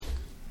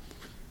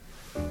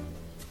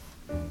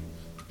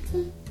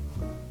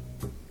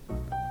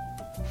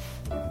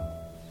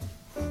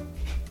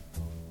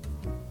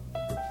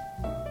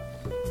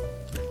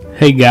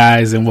Hey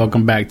guys, and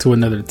welcome back to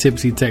another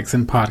Tipsy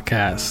Texan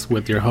podcast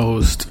with your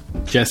host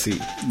Jesse,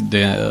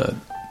 Danny.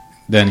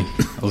 I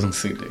was gonna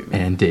say David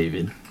and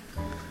David.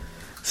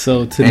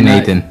 So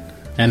tonight,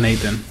 and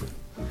Nathan.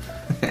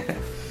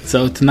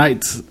 So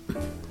tonight's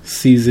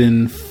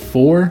season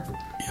 4.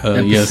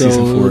 Yeah,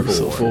 season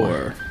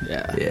 4.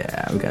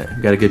 Yeah, we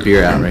got a good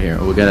beer out right here.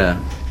 We got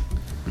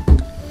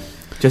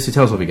Jesse,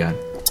 tell us what we got.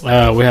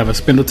 We have a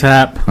Spindle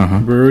Tap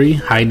Brewery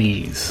High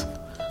Knees.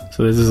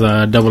 So this is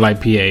a double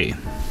IPA.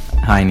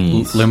 High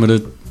Knees.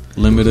 Limited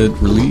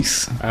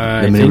release.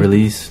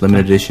 Limited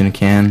edition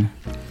can.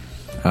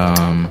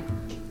 Honoring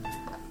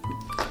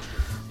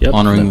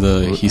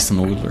the Houston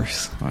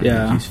Oilers.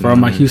 Yeah, for all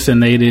my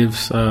Houston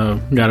natives,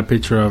 got a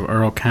picture of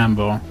Earl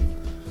Campbell.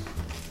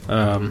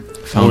 Founder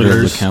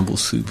of the Campbell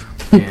Soup.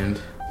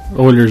 And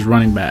Oilers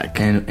running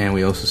back. And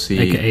we also see...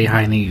 AKA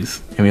High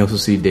Knees. And we also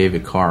see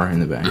David Carr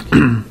in the back.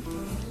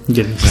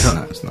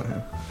 It's not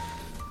him.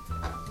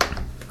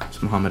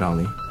 It's Muhammad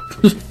Ali.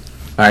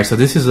 Alright, so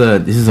this is a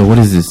what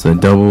is this? A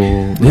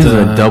double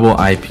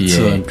IPA. It's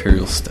an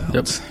Imperial Stout.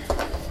 Yep.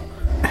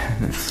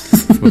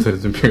 What's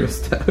it? Imperial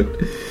Stout.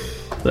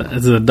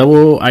 It's a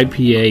double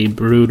IPA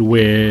brewed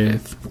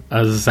with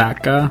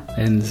Azacca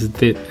and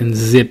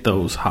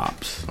Zitos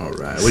hops. All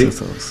right. What do you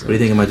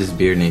think about this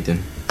beer,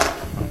 Nathan?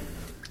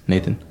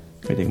 Nathan,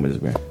 what do you think about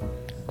this beer?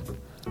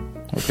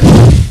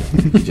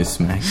 Okay. You just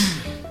smacked.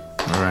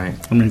 All right.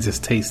 I mean, it's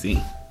just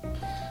tasty.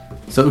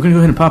 So we're gonna go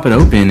ahead and pop it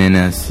open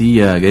and see,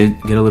 get a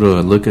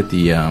little look at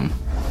the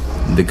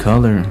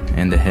color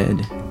and the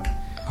head.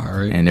 All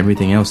right. And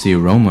everything else, the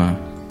aroma.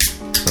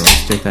 So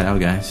let's check that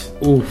out, guys.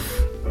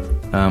 Oof.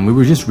 We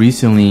were just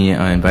recently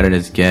invited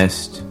as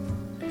guests.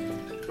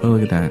 Oh,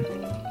 look at that.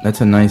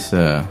 That's a nice,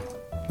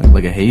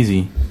 like a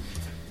hazy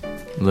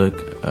look.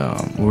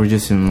 We were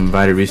just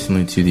invited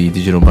recently to the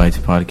Digital Bites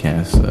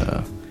podcast.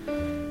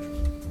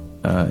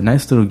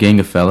 Nice little gang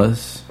of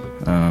fellas.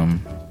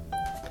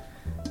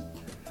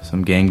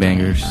 Some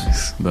gangbangers.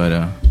 Nice.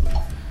 But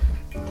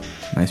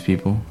nice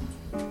people.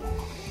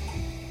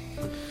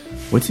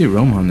 What's the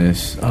aroma on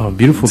this? Oh,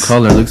 beautiful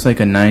color. Looks like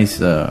a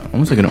nice,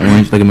 almost like an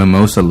orange, like a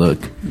mimosa look.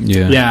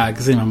 Yeah. Yeah, I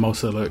can see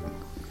mimosa look.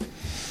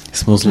 It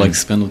smells like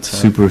Spindle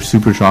Tap.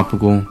 Super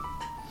tropical.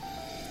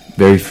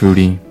 Very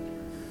fruity.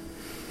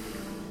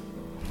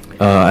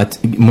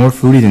 More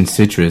fruity than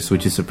citrus,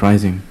 which is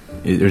surprising.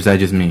 Or is that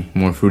just me?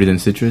 More fruity than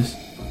citrus?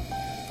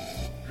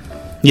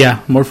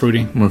 Yeah, more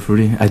fruity. More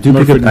fruity. I do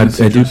pick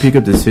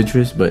up the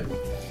citrus, but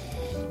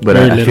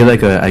I feel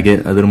like I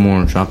get a little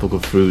more tropical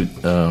fruit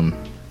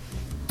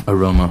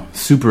aroma.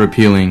 Super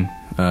appealing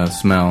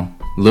smell.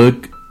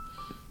 Look,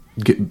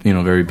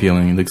 very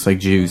appealing. It looks like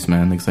juice,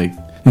 man. Looks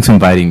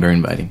inviting, very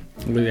inviting.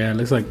 Yeah, it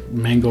looks like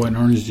mango and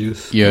orange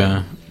juice.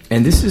 Yeah.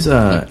 And this is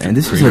a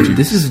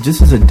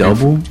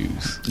double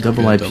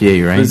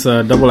IPA, right? It's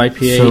a double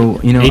IPA. So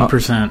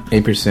 8%.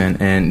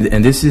 8%,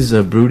 and this is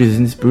brewed.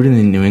 Isn't this brewed in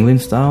the New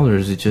England style, or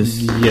is it just?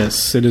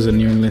 Yes, it is a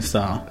New England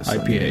style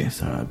IPA.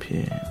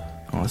 IPA,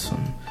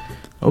 awesome.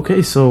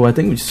 Okay, so I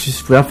think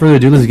just without further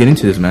ado, let's get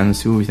into this, man. Let's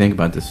see what we think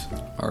about this.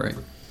 All right.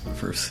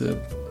 First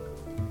sip.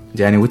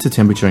 Danny, what's the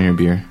temperature on your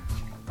beer?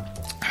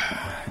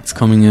 It's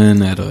coming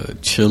in at a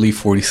chilly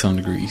 40-some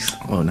degrees.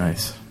 Oh,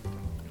 nice.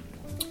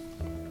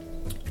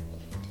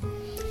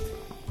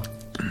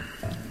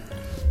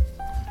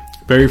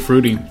 Very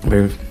fruity.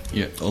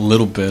 Yeah, a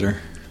little bitter.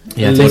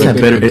 Yeah, it tastes that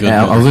better. I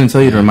was going to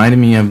tell you, it reminded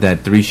me of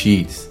that Three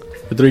Sheets.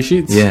 The Three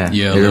Sheets? Yeah,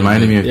 it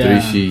reminded me of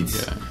Three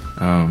Sheets.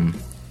 Yeah.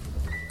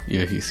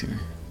 Yeah, he's here.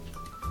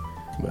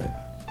 But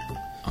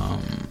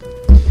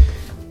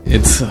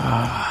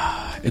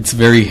it's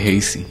very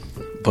hazy,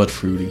 but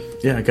fruity.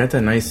 Yeah, I got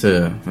that nice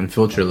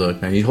unfiltered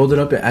look. Now you hold it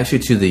up actually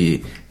to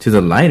the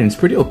light, and it's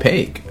pretty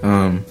opaque.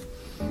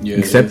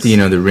 Except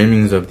the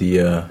rimmings of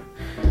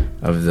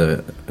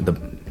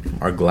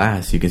our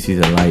glass, you can see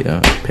the light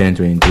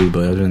penetrating through.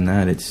 But other than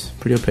that, it's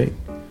pretty opaque.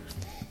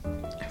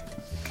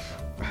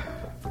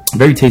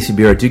 Very tasty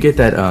beer. I do get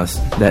that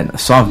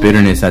soft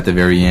bitterness at the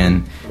very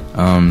end.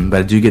 But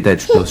I do get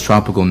those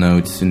tropical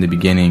notes in the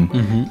beginning.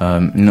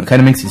 Kind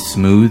of makes it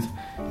smooth,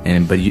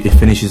 but it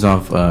finishes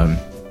off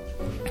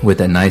with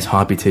that nice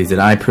hoppy taste that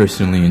I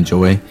personally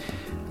enjoy.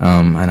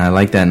 And I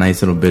like that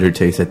nice little bitter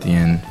taste at the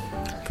end.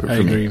 I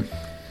agree. Me.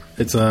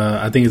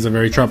 I think it's a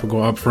very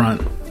tropical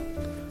upfront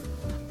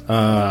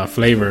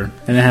flavor,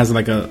 and it has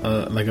like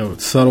a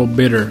subtle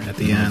bitter at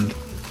the end,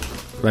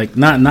 like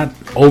not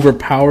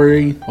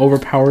overpowering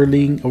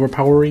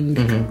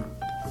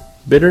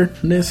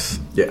bitterness.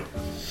 Yeah.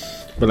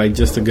 But like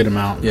just a good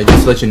amount. Yeah,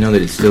 just to let you know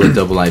that it's still a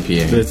double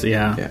IPA.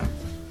 Yeah.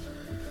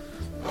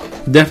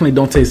 Definitely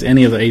don't taste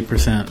any of the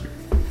 8%.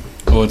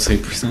 Oh, it's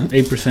 8%?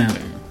 8%.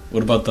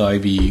 What about the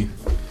IBU?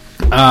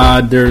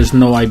 There's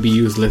no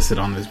IBUs listed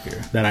on this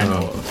beer that I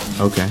know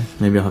of. Okay.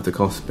 Maybe I'll have to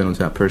call Spindle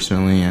Tap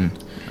personally and...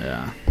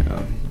 Yeah.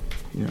 So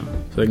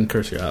they can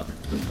curse you out.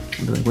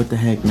 Be like, what the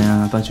heck,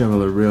 man? I thought you were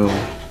the real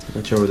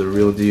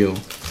deal.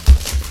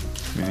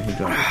 Man, he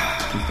dropped it.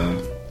 He's done.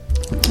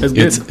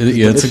 It's good.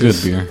 It's a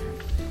good beer.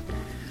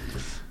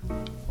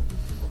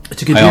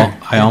 such a good beer.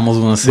 I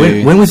almost want to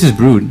say. When was this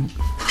brewed?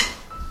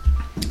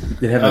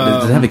 Does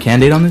it have a can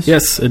date on this?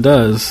 Yes, it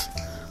does.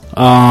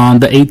 On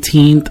the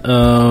 18th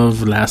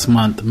of last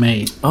month,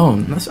 May. Oh,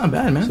 that's not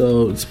bad, man.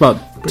 So it's about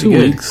Pretty 2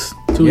 good. weeks.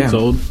 2 weeks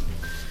old.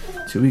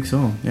 2 weeks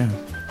old. Yeah.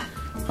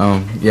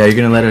 Yeah. You're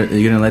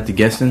gonna let the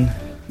guest in.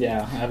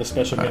 Yeah, I have a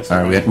special guest.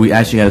 All right. We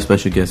actually got a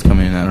special guest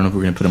coming in. I don't know if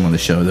we're gonna put him on the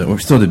show though. We're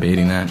still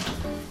debating that.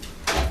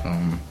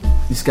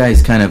 This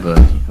guy's kind of a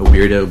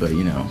weirdo, but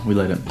you know we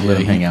let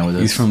him hang out with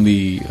us. He's from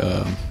the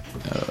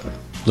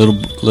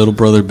little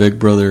brother, big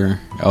brother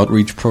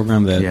outreach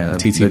program that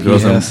TTP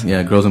has.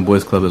 Girls and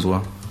Boys Club as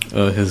well.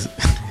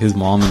 His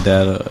mom and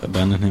dad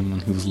abandoned him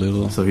when he was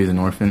little, so he's an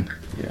orphan.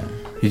 Yeah.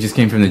 He just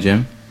came from the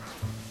gym.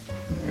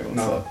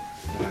 No.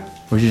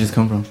 Where'd you just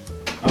come from?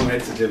 I'm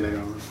headed to the gym later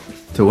on.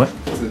 To what?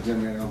 To the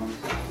gym later on.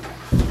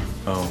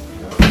 Oh.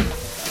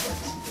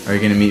 Are you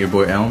gonna meet your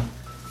boy Elm?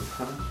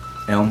 Huh?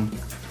 Elm?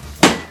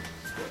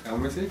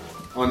 Elm is he?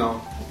 Oh no.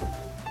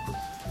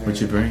 What'd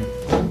you bring?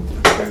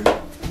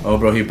 Oh,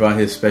 bro, he brought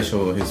his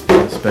special pack.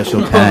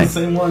 The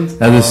same ones.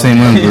 That's the same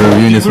one. We're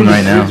reviewing this one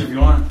right now. If you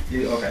want.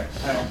 Okay.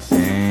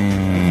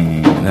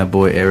 Dang, that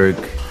boy Eric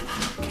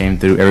came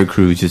through. Eric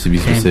Cruz, just to be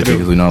specific,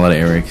 because we know a lot of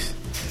Erics.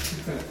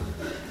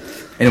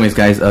 Anyways,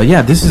 guys,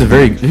 this is a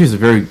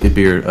very good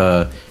beer.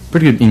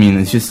 Pretty good. I mean,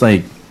 it's just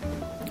like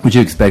what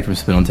you expect from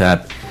Spin on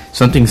Tap.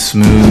 Something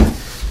smooth.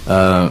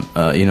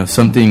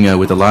 Something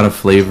with a lot of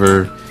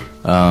flavor.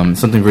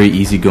 Something very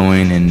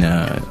easygoing, and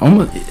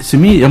almost to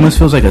me, it almost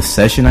feels like a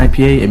session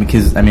IPA.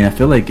 Because I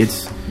feel like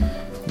it's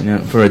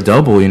for a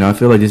double. I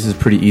feel like this is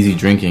pretty easy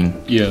drinking.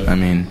 Yeah.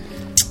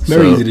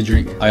 Very easy to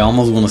drink. I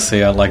almost want to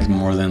say I like it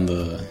more than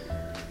the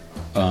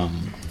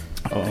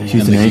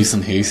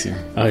Houston Haze.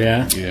 Oh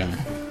yeah. Yeah.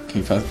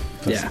 Can you pass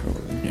Yeah. it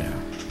over there? Yeah.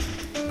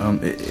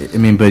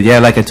 But yeah,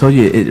 like I told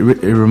you,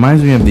 it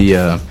reminds me of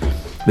the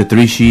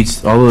three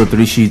sheets. All of the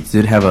three sheets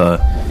did have a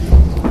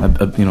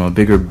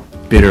bigger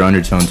bitter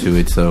undertone to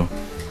it, so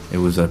it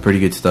was pretty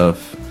good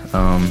stuff.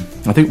 I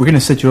think we're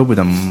gonna set you up with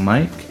a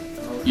mic.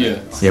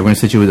 Yeah, we're gonna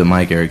set you with a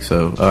mic, Eric.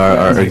 So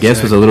our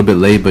guest was a little bit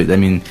late, but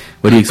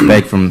what do you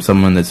expect from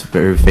someone that's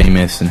very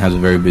famous and has a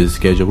very busy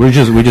schedule? We're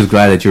just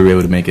glad that you were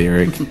able to make it,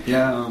 Eric.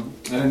 Yeah, I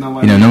didn't know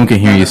why. No one can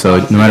hear you, so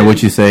no matter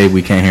what you say,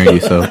 we can't hear you.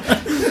 So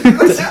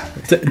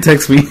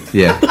text me.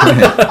 Yeah,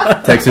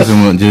 text us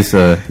and we'll just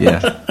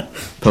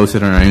post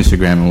it on our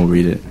Instagram and we'll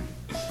read it.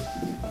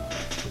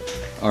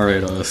 All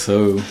right,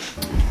 So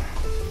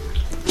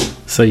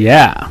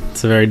yeah,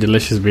 it's a very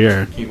delicious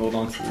beer. can you hold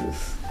on to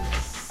this?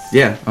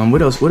 Yeah.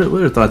 What else? What are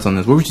your thoughts on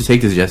this? Where would you take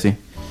this, Jesse?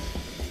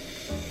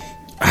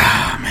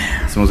 Ah,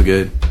 man, it smells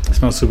good. It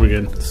smells super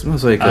good. It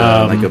smells like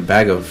a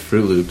bag of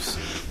Fruit Loops.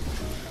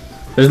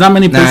 There's not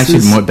many places.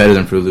 Actually, more better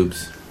than Fruit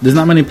Loops. There's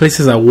not many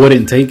places I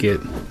wouldn't take it.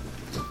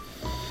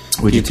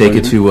 Would you take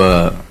it to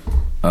a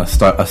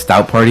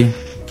stout party?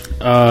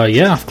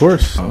 Yeah, of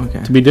course. Oh,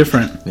 okay. To be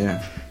different.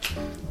 Yeah.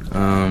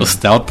 A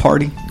stout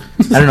party?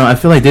 I don't know. I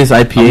feel like this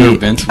I've never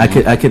been IPA.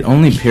 to I could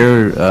only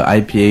pair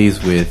IPAs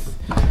with.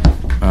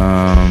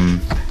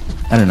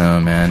 I don't know,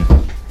 man.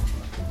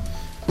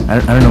 I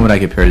don't know what I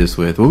could pair this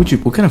with. What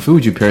kind of food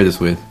would you pair this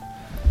with?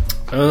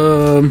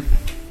 I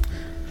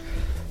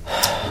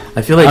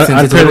feel like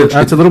since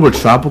it's a little bit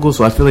tropical,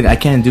 so I feel like I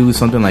can't do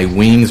something like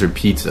wings or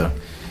pizza.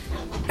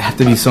 It have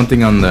to be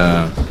something on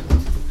the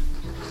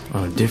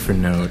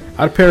different note.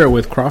 I'd pair it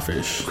with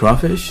crawfish.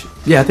 Crawfish?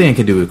 Yeah, I think I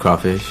could do it with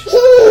crawfish.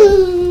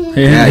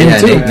 Yeah,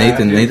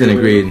 Nathan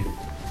agreed.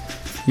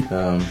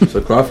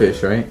 So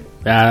crawfish, right?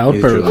 Yeah, I'll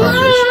pair it with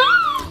crawfish.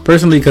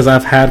 Personally, because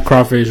I've had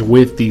crawfish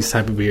with these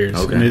type of beers,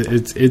 okay. and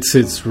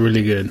it's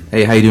really good.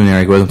 Hey, how you doing,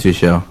 Eric? Welcome to the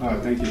show. Oh,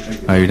 thank you.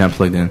 Oh, you're not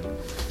plugged in.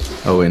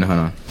 Oh wait, no, hold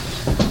on.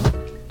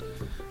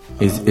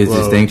 Is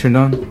this thing turned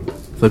on?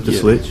 Flip the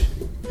switch.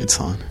 It's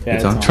on. Yeah,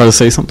 it's on. Try to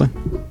say something.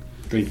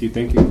 Thank you.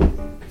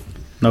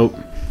 Nope.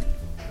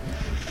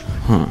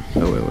 Huh.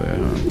 Oh wait.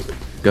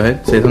 Go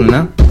ahead. Say something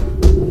now.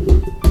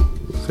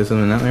 Say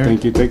something now, Eric.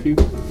 Thank you.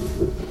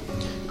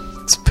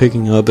 It's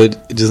picking up. It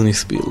just needs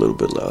to be a little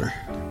bit louder.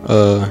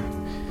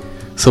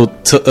 So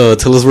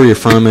tell us where you're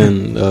from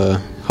and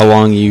how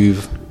long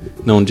you've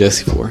known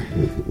Jesse for.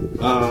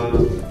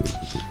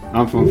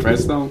 I'm from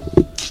Fresno,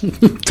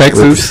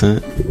 Texas.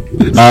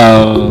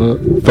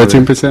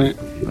 13%,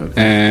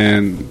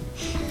 and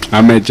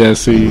I met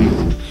Jesse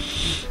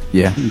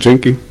Yeah.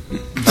 drinking.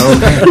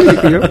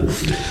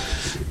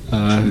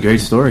 Oh,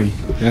 great story.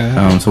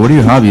 Yeah. So what are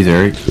your hobbies,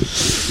 Eric?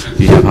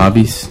 Do you have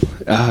hobbies?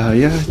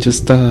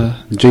 Just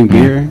drink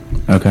beer,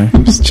 Okay.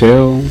 just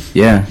chill.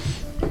 Yeah.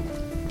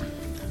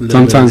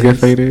 Sometimes get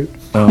faded.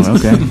 Oh,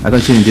 okay. I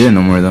thought you didn't do it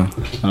no more though.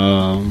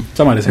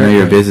 Somebody's I know hair.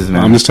 you're a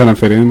businessman. I'm just trying to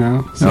fit in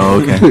now. So.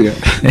 Oh, okay. Yeah.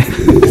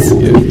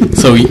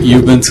 So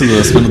you've been to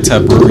the Spin on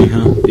Tap Brewery,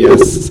 huh?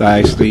 Yes, I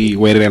actually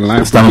waited in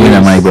line. Stop moving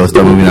that mic, bro.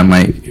 Stop moving that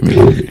mic.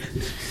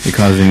 You're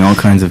causing all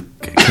kinds of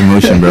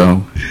commotion,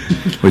 bro.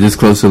 We're this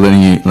close to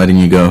letting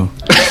you go.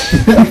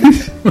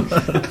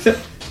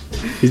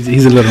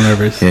 He's a little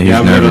nervous. Yeah, he's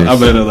nervous. I'm a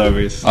little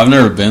nervous. I've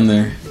never been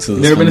there. To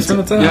the Never been to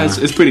Spin Spin on Tap?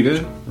 Yeah, it's pretty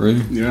good.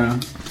 Really? Yeah.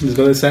 Let's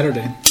go this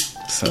Saturday.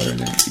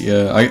 Saturday.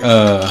 Yeah,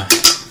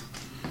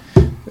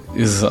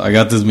 I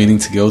got this meeting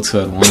to go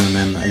to at 1, and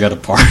then I got a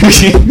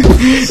party.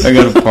 I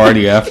got a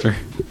party after.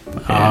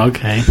 Oh,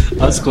 okay.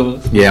 That's cool.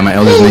 Yeah, my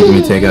elder's making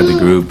me take out the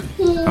group.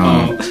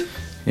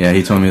 Yeah,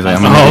 he told me, he's like,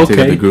 I'm going to take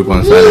out the group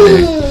on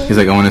Saturday. He's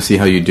like, I want to see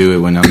how you do it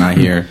when I'm not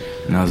here.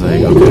 And I was like,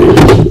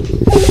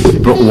 okay.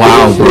 Bro,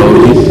 wow,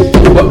 bro.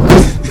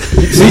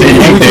 See,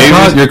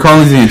 you're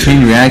calling the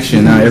chain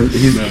reaction. Now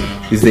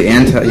he's the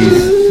anti,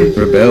 he's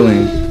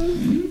rebelling.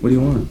 What do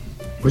you want?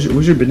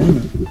 Where's your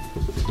banana?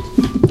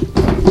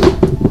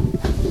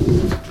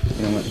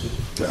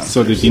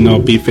 So did you know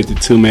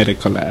B52 made a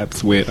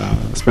collab with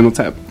Spindle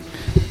Tap?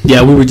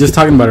 Yeah, we were just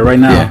talking about it right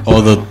now. Yeah.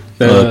 Oh,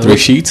 the 3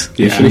 sheets?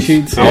 Yeah. 3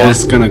 sheets? I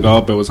was gonna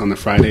go, but it was on the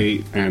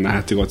Friday, and I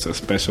had to go to a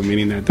special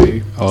meeting that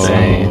day. Oh,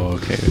 Dang.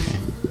 okay.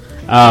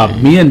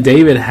 Me and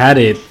David had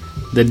it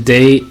the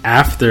day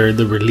after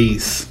the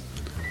release.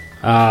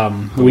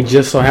 We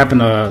just so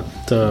happened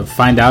to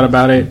find out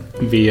about it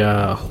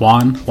via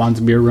Juan's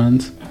Beer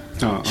Runs.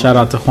 Oh, Shout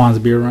out to Juan's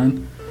Beer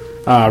Run.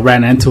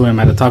 Ran into him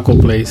at a taco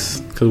place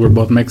because we're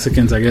both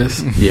Mexicans, I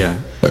guess. Yeah.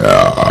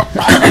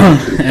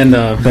 And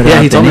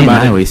yeah, he told me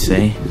about I it. always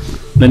say.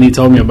 Then he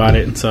told me about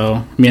it, and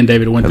so me and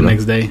David went the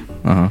next day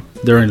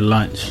during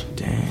lunch.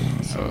 Dang.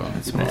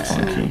 That's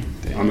funky.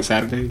 on the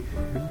Saturday.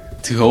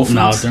 To Whole Foods?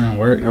 No, it was during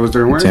work. That was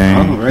during work.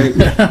 Dang. Oh, right.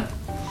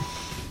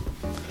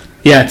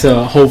 Yeah, it's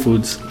Whole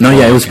Foods. No,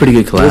 yeah, it was pretty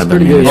good collab. It was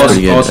pretty I mean, good, it was yeah.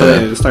 pretty good.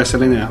 Also, they start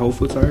selling it at Whole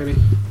Foods already.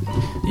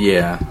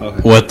 Yeah,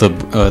 Okay. What, the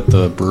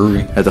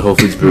brewery? at the Whole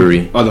Foods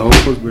Brewery. Oh, the Whole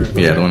Foods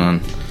beer. Yeah, the one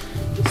on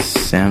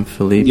San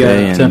Felipe Yeah,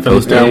 and San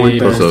Felipe, Posto. I went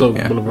there. Posto, Posto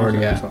yeah. Boulevard,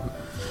 yeah.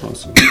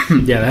 Awesome.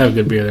 Yeah, they have a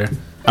good beer there.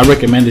 I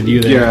recommended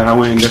you there. Yeah, I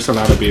went. There's a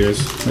lot of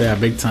beers. Yeah,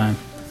 big time.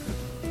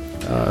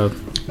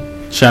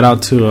 Shout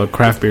out to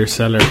Craft Beer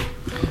Cellar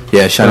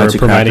Yeah, shout out for to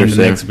providing Craft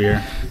the Beer next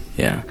Cellar.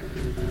 beer.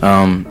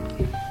 Yeah.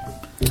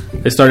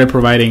 They started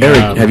providing.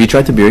 Eric, have you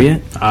tried the beer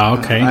yet?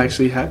 Okay. I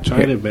actually have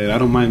tried it, but I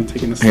don't mind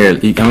taking a sip.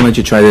 Here, I'm gonna let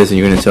you try this, and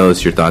you're gonna tell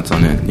us your thoughts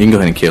on it. You can go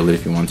ahead and kill it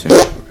if you want to.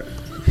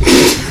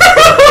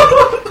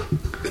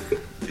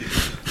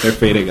 They're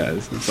faded,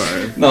 guys. I'm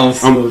sorry. No,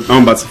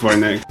 I'm about to fart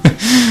next.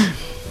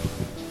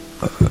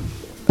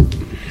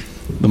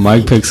 the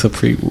mic picks up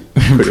pretty well.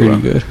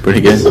 good.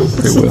 Pretty good.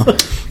 Pretty well.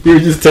 You were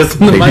just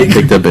testing the mic.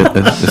 Picked up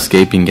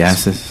escaping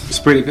gases. It's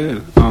pretty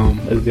good.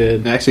 That's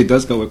good. It actually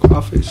does go with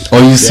crawfish.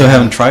 Oh, you still Yeah.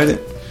 haven't tried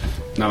it?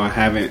 No, I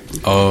haven't.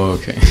 Oh,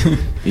 okay.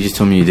 You just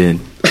told me you did.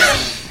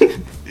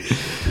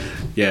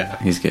 Yeah.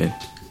 He's good.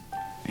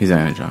 He's not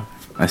gonna drop.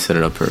 I set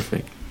it up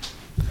perfect.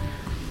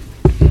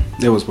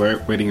 It was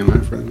waiting in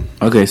line for them.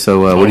 Okay, so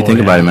what do you think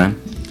yeah. about it, man?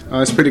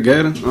 It's pretty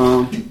good.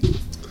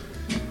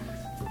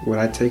 Would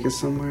I take it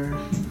somewhere?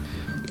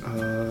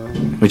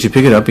 Would you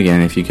pick it up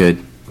again if you could?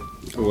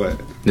 What?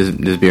 This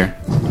beer.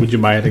 Would you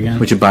buy it again?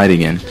 Would you buy it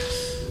again?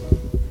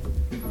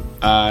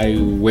 I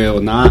will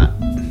not.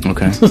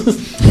 Okay.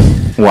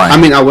 Why? I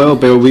mean, I will,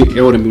 but it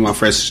wouldn't be my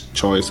first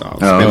choice. I'll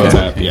spin okay. the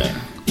tap. Yeah.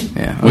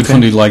 yeah. Which okay.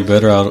 one do you like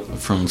better out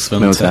from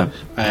Spindle No Tap? tap.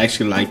 I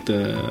actually like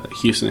the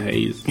Houston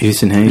Haze.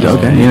 Houston Hayes.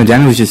 Okay. You know,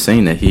 Danny was just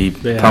saying that he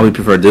probably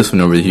preferred this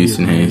one over the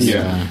Houston Hayes.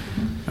 Yeah.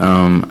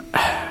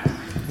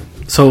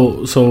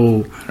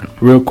 So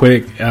real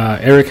quick,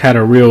 Eric had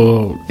a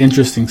real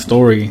interesting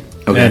story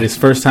at his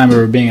first time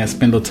ever being at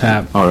Spindle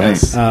Tap. All right.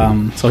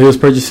 So he was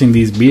purchasing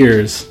these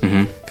beers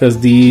because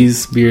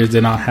these beers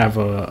did not have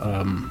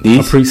a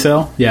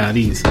pre-sale. Yeah,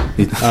 these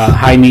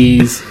High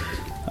Knees,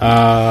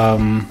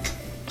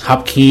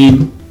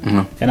 Hopkeen,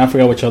 and I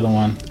forgot which other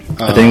one.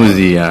 I think it was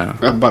the.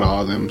 I bought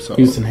all of them. So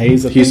Houston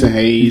Hayes. I think. Houston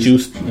Haze,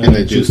 and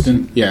the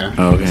Houston. Yeah.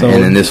 Oh, okay. So-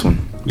 and then this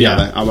one.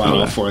 Yeah, I bought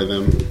all four of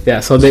them. Yeah,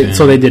 so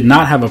they did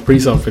not have a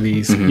pre-sale for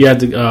these. You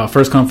had to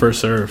first come first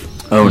serve.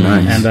 Oh,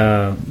 nice.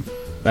 And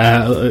he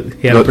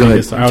had Go a pretty ahead.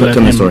 good story. I'll Tell let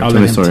me the him, story. I'll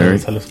Tell let me him the story,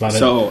 Eric. tell us about it.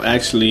 So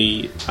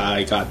actually,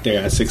 I got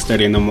there at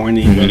 6:30 in the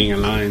morning, waiting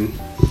in line.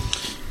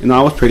 You know,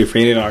 I was pretty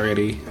faded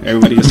already.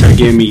 Everybody just started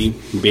giving me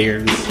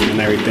beers and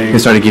everything. They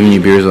started giving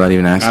you beers without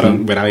even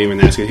asking. Without even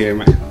asking here.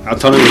 I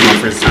told them it was my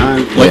first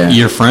time. Like Yeah.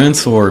 your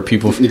friends or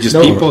people? Just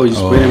people,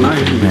 just wait in line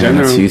in Man,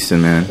 general. that's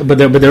Houston, man. But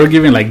they were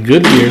giving like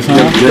good beers, huh?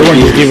 Yeah, They good weren't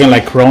just beers. giving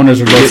like Coronas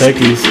or Dos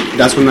Equis.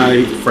 That's when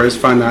I first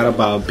found out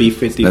about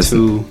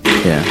B52.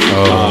 Yeah.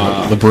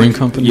 Oh, the brewing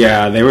company?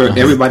 Yeah, they were.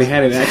 Everybody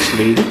had it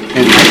actually,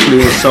 and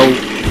actually it was so.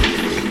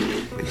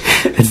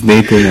 It's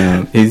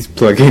Nathan. He's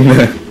plugging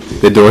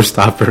the door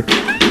stopper.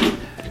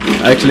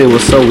 Actually, it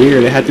was so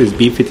weird. They had this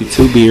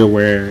B52 beer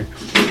where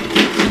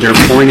they're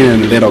pouring it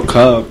in a little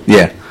cup,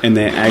 Yeah. and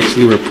they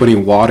actually were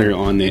putting water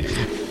on it.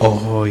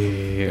 Oh,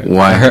 yeah.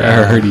 Why?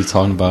 I heard you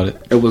talking about it.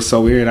 It was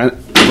so weird. I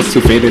was too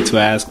faded to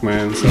ask,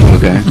 man. So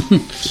Okay.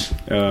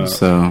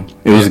 So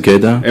it was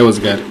good though. it was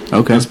good.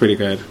 Okay. It was pretty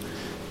good.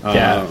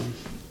 Yeah.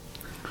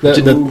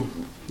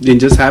 It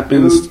just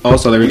happens.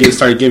 Also, they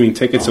started giving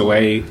tickets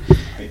away,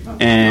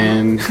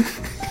 and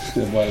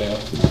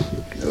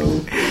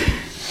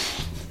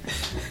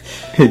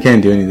He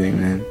can't do anything,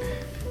 man.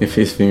 If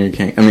his finger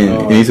can't. I mean,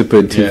 he needs to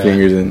put two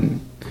fingers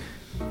in.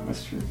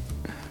 That's true.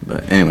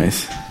 But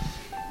anyways,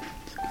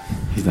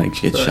 He's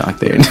like, get shocked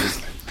there.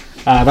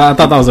 I thought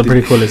that was a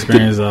pretty cool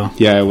experience, though.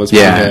 Yeah, it was.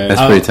 Yeah, pretty good.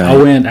 that's pretty tight. I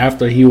went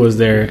after he was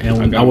there, and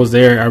when I was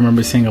there, I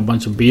remember seeing a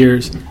bunch of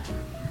beers.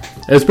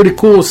 It's pretty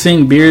cool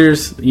seeing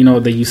beers, you know,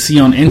 that you see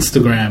on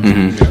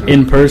Instagram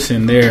in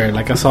person there.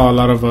 Like I saw a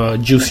lot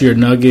of Juicier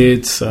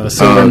Nuggets,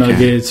 Silver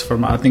Nuggets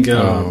from I think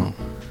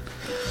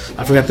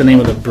I forgot the name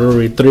of the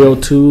brewery,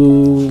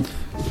 302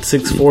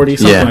 640,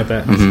 something like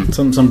that.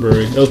 Some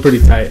brewery. It was pretty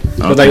tight.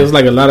 But like, it was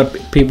like a lot of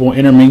people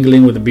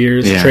intermingling with the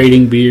beers,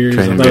 trading beers.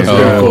 I thought it was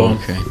pretty cool.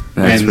 Okay.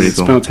 That's and pretty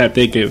cool. Spinal Tap,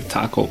 they give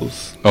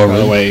tacos. Oh, by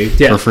the really? way.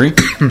 Yeah. For free?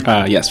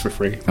 Yes, for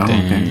free. Oh,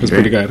 okay. It was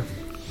pretty good.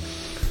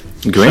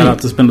 Great. Shout out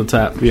to Spindle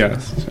Tap.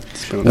 Yes.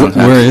 Spinal Tap.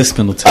 Where is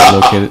Spindle Tap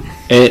located?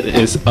 It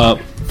is up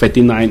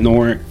 59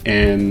 North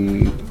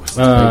and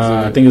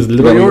I think it's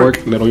Little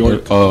York. Little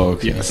York. Oh,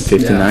 okay. Yes.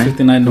 59? Yeah,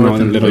 59 North No,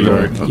 in Little Little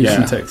York. York,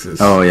 Houston, Yeah. Texas.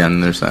 Oh, yeah, on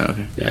the other side.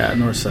 Okay. Yeah,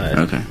 north side.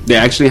 Okay.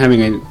 They're actually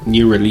having a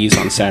new release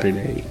on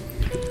Saturday.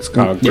 It's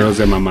called Girls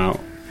in My Mouth.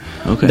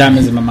 Okay.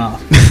 Diamonds in my mouth.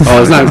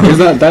 Oh, it's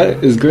not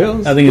that. Is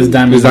Grills? I think it's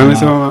Diamonds Is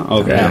Diamonds in in my My mouth. Mouth?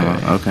 Okay.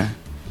 Yeah, okay.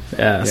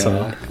 Yeah,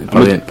 so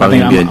Probably I gonna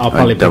think be I'll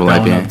probably pick that double one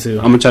IPA. up too.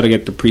 I'm gonna try to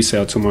get the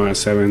pre-sale tomorrow at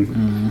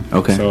 7.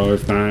 Okay. So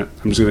if not,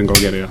 I'm just gonna go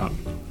get it on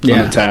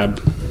Yeah. the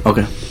tab.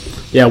 Okay.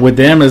 Yeah, with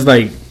them it's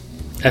like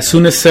as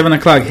soon as 7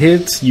 o'clock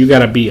hits, you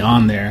gotta be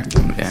on there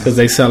Yeah. because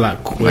they sell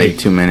out quick. Like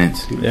 2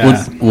 minutes.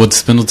 Yeah, Would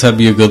Spindle Tap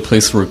be a good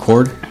place to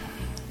record?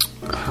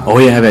 Oh,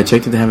 yeah. Have I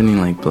checked if they have any,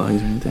 like,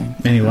 plugs or anything?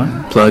 anyway.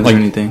 Plugs Like- or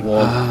anything?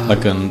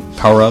 Like a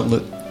power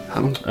outlet? I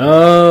don't.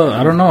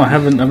 I don't know.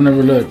 I've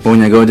never looked. But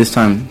when I go this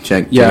time,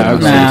 check. Yeah,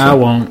 check it out. Nah, I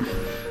won't.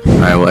 All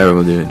right, well, Eric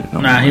will do it.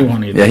 No. Nah, he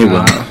won't either. Yeah, he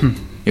Nah. will.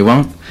 He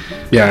won't?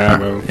 Yeah,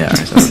 bro. Yeah.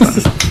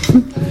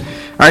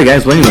 All right,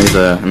 guys. Well, anyways,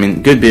 I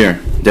mean, good beer.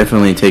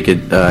 Definitely take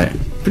it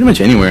pretty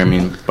much anywhere. I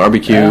mean,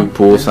 barbecue, Yeah.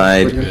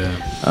 poolside,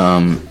 Yeah.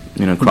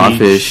 you know,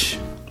 crawfish,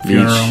 beach.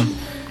 Funeral.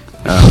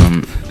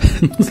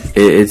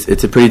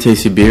 It's a pretty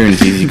tasty beer and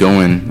it's easy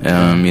going.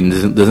 I mean,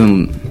 it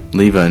doesn't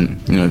leave a,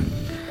 you know,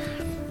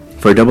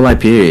 for a double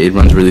IPA, it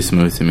runs really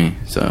smooth to me.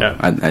 So Yeah.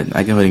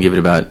 I go ahead and give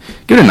it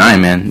a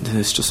 9, man.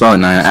 It's just a solid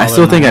 9. I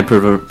still think I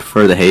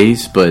prefer the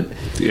haze, but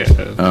Yeah.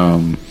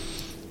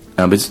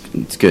 but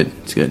it's good.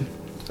 It's good.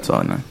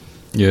 Solid 9.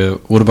 Yeah.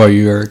 What about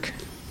you, Eric?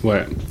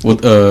 What?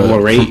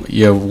 What rate?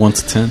 Yeah, 1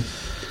 to 10.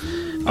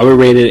 I would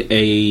rate it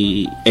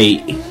a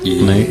 8.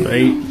 Nate?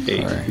 8.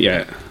 8.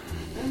 Yeah.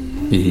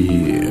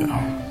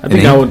 Yeah. I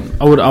think An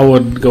I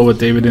would go with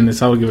David in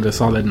this. I would give it a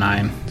solid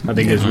 9. I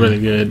think it's really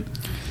good,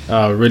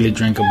 really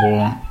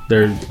drinkable.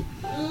 There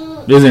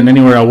isn't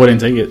anywhere I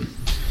wouldn't take it.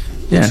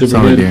 Yeah, Super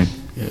solid good.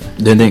 beer.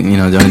 The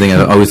only thing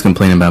I always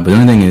complain about, but the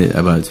only thing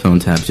about Stone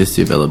Tap is just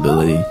the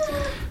availability.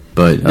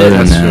 But other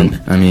than that's that,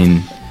 true. I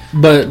mean,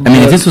 But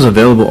if this was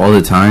available all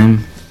the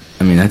time,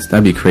 I mean,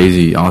 that'd be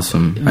crazy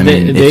awesome. I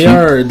mean, if they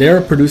you-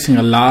 are producing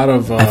a lot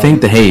of. I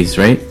think the haze,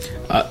 right?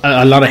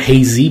 a lot of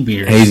hazy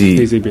beers.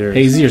 Hazy beer.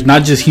 Haziers,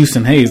 not just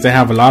Houston Haze. They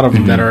have a lot of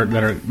them that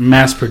are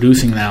mass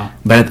producing now.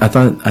 But I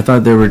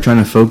thought they were trying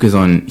to focus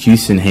on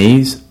Houston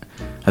Haze.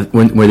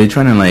 Were they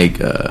trying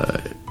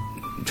to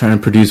trying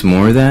to produce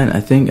more of that?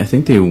 I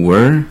think they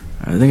were.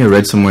 I think I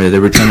read somewhere that they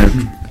were trying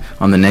to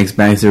on the next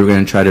bags they were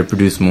going to try to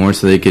produce more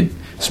so they could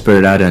spread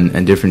it out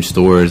in different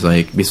stores.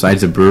 Like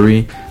besides the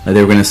brewery, they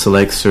were going to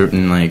select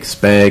certain like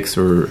Specs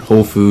or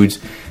Whole Foods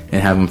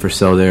and have them for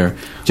sale there.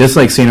 Just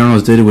like St.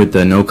 Arnold's did it with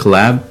the No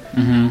Collab.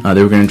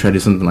 They were going to try to do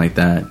something like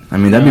that. I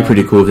mean, that'd be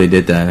pretty cool if they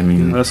did that. I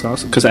mean, That's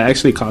awesome. Because I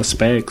actually called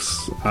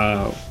Specs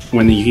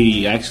when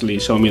he actually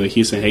showed me the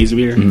Houston Haze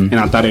beer, and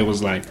I thought it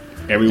was like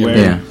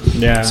everywhere.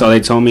 yeah. So they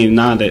told me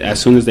that as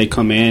soon as they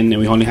come in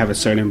and we only have a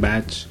certain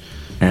batch,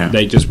 Yeah.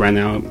 they just ran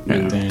out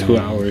in 2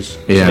 hours.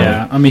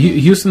 Yeah. I mean,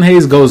 Houston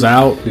Haze goes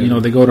out. You know,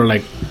 they go to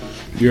like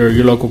your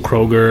local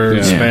Kroger,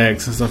 Yeah.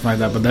 Specs, and stuff like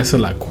that. But they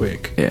sell it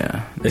quick.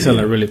 Yeah. They sell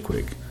it really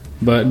quick.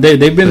 But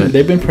they've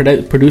been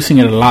producing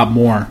it a lot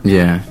more.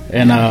 Yeah.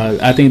 And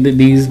I think that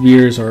these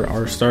beers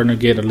are starting to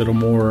get a little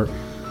more.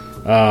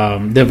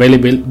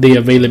 The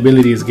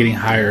availability is getting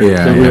higher.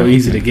 Yeah, They're real yeah.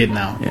 easy to get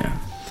now. Yeah.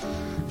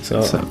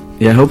 So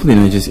Yeah, hopefully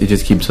it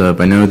just keeps up.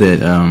 I know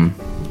that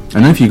I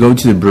know if you go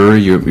to the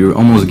brewery, you're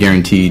almost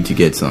guaranteed to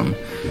get some.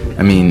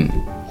 I mean,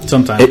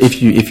 sometimes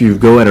if you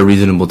go at a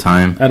reasonable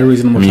time, at a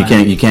reasonable I mean,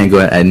 time. you can't go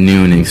at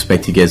noon and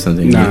expect to get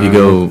something. Nah. If you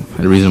go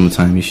at a reasonable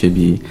time, you should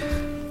be.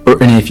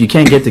 And if you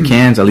can't get the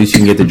cans, at least you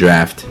can get the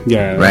draft.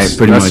 Yeah, Right.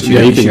 Pretty much. yeah,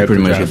 You can should get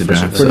pretty the much get the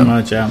draft draft. for Pretty So,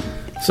 much,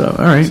 yeah. so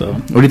all right. So-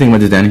 What do you think about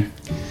this, Danny?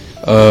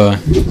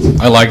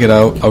 I like it.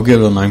 I'll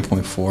give it a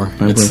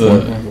 9.4. It's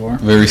 9.4. a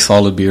very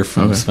solid beer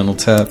from Okay. Spindle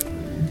Tap.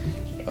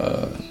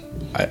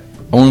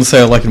 I wouldn't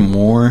say I like it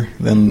more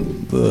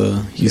than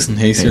the Houston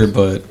Haze here,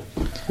 but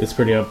It's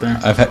pretty up there.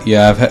 I've had.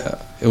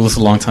 It was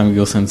a long time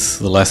ago since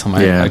the last time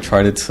I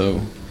tried it, so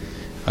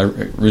I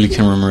really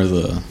can't remember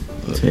the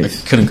I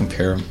Taste. couldn't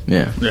compare them.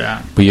 Yeah.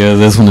 Yeah. But yeah,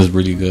 this one is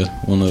really good.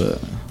 One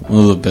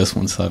of the best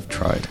ones I've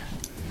tried.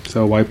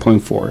 So why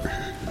 0.4?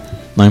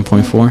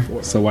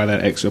 9.4. So why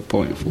that extra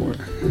 0.4?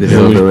 The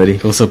availability.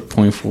 It was a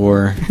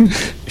 0.4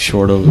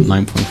 short of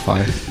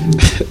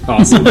 9.5.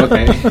 Awesome.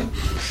 Okay.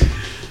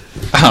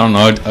 I don't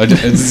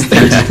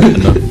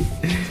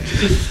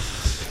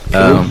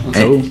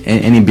know.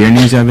 Any beer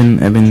news I've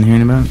been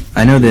hearing about?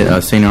 I know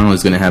that St. Arnold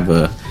is going to have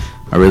a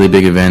really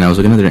big event. I was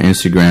looking at their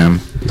Instagram.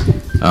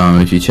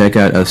 If you check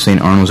out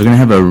St. Arnold's, they're going to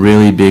have a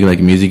really big like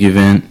music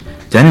event.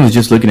 Danny was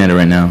just looking at it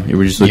right now. You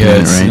were just looking at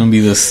it, it's right? going to be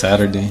this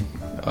Saturday.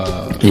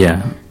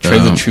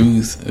 Trade the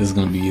Truth is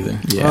going to be there.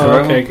 Yeah. Oh,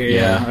 okay,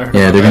 yeah.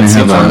 Yeah, they're going to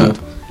have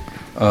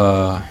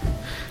a...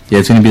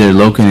 it's going to be their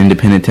local and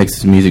independent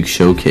Texas music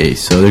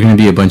showcase. So they're going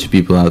to be a bunch of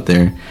people out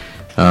there.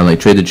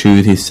 Like Trade the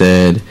Truth, he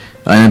said.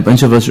 And a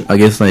bunch of us, I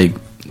guess, like,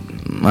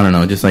 I don't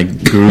know, just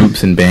like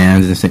groups and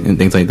bands and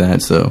things like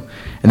that. So,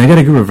 and they got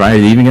a group of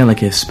variety. They even got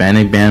like a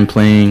Hispanic band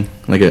playing,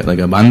 like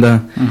a banda.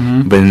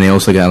 Mm-hmm. But then they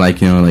also got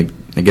like, you know, like,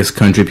 I guess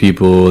country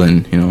people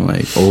and, you know,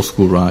 like old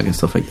school rock and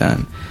stuff like that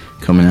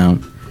coming out.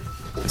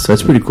 So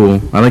that's pretty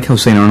cool. I like how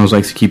St. Arnold's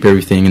likes to keep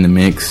everything in the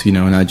mix, you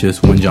know, not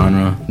just one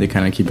genre. They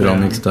kind of keep it all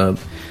mixed up.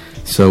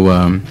 So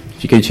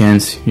if you get a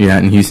chance, you're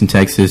out in Houston,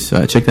 Texas,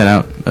 check that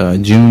out.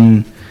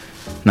 June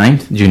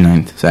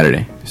 9th,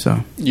 Saturday.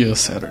 So Yeah,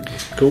 Saturday.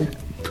 Cool.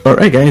 all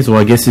right, guys. Well,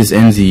 I guess this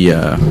ends the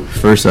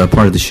first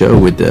part of the show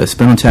with the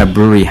Spinal Tap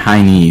Brewery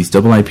High Knees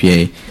Double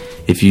IPA.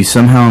 If you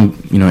somehow,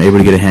 you know, able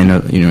to get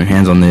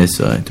hands on this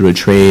through a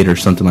trade or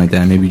something like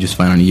that, maybe you just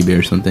find on eBay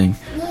or something,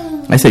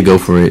 I say go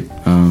for it.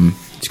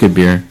 It's good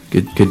beer,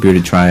 good beer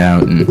to try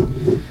out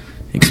and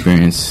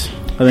experience.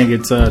 I think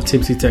it's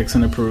Tipsy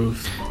Texan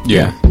approved.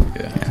 Yeah.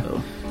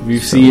 So if you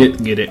see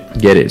it, get it.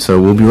 Get it. So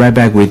we'll be right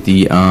back with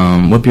the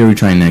what beer are we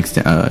trying next,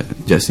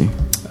 Jesse?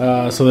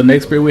 So the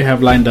next beer we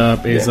have lined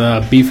up is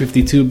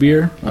B52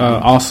 beer,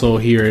 also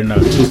here in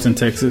Houston,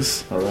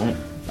 Texas. All right.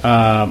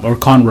 Or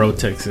Conroe,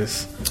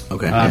 Texas.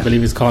 Okay. I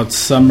believe it's called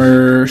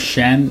Summer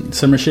Shade,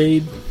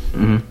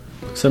 Mm-hmm.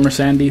 Summer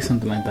Sandy,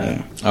 something like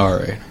that. All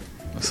right.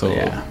 So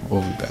Yeah.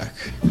 we'll be back.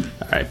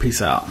 All right,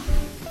 peace out.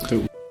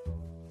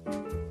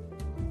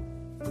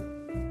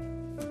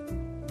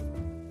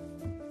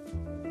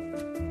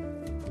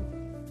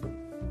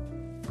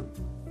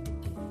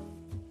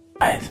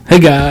 Hey,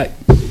 guy.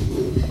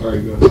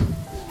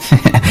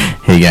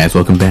 Hey guys,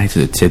 welcome back to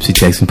the Tipsy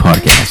Texan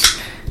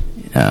podcast.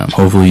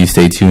 Hopefully you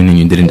stay tuned and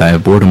you didn't die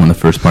of boredom on the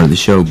first part of the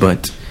show,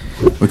 but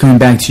we're coming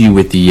back to you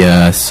with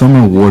the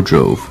Summer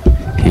Wardrobe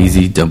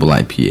Hazy Double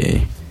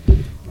IPA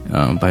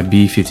by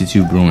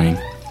B52 Brewing.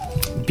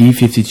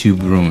 B52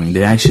 Brewing,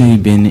 they've actually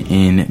been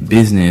in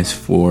business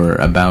for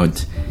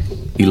about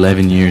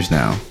 11 years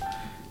now.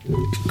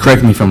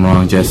 Correct me if I'm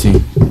wrong,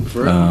 Jesse.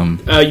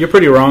 You're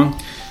pretty wrong.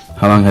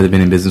 How long have they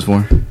been in business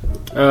for?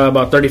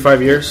 About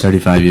 35 years.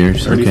 35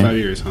 years. 35 Okay.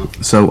 years, huh?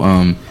 So,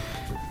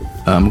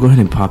 go ahead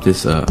and pop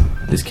this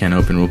this can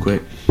open real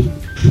quick.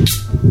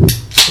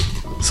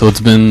 So it's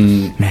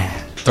been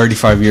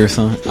 35 years,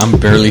 huh? I'm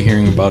barely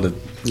hearing about it.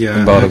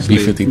 Yeah, About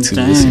actually. a B52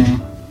 this year.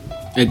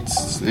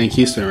 It's in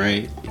Houston,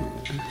 right?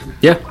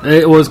 Yeah,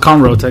 it was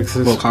Conroe,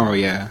 Texas. Well, Conroe,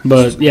 yeah.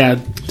 But yeah,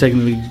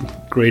 technically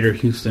Greater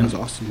Houston. That's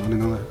awesome. I didn't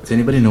know that. Does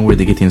anybody know where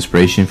they get the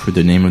inspiration for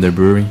the name of their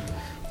brewery?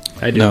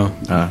 I do. No.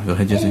 Go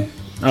ahead, Jesse.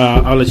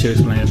 I'll let you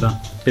explain it though,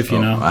 if you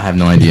know. I have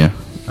no idea.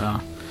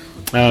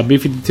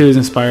 B-52 is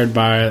inspired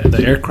by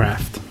the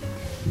aircraft.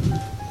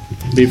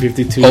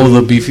 B-52. Oh,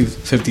 the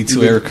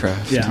B-52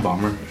 aircraft. Yeah.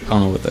 Bomber. I don't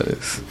know what that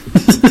is.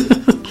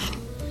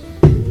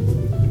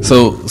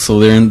 So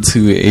they're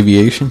into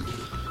aviation?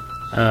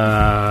 Here,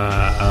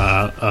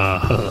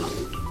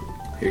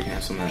 you can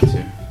have some of that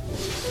too.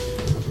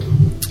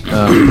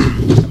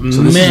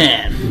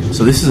 Man,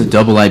 So this is a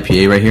double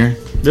IPA right here.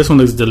 this one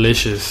looks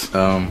delicious.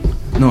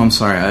 No, I'm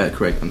sorry.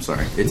 Correct. I'm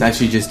sorry. It's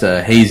actually just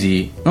a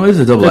hazy. No, it's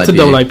a double IPA. It's a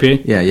double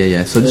IPA.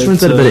 Yeah. So this It's,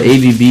 runs at about an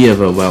ABV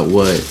of about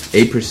what,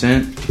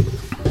 8%.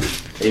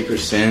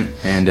 8%,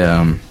 and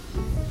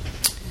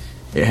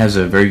it has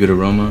a very good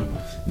aroma.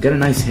 Got a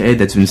nice head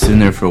that's been sitting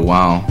there for a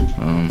while.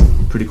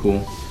 Pretty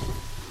cool.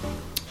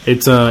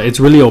 It's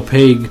really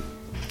opaque.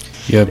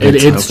 Yeah,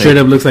 It straight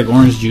up looks like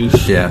orange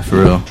juice. Yeah,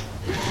 for real.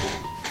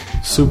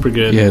 Super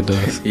good. yeah, it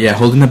does. Yeah,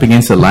 holding up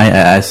against the light,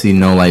 I see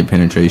no light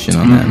penetration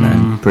on that,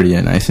 man. Pretty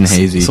nice and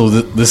hazy. So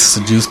this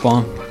is a juice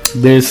bomb?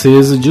 This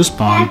is a juice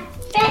bomb.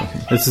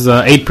 This is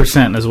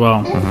 8% as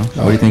well. What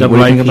do you think? Double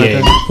What do you think about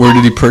IPA. that? Where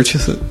did you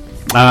purchase it?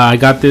 I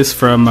got this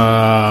from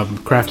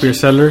Craft Beer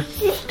Cellar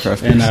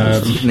Craft in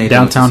beer. Nathan downtown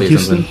wants to say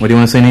Houston. something. What do you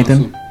want to say,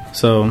 Nathan?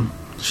 So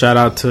shout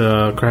out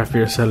to Craft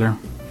Beer Cellar.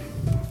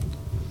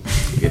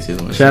 I guess he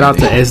doesn't want to Shout say out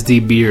to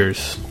anything. SD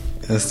Beers.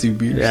 SD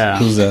Beers? Yeah.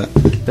 Who's that?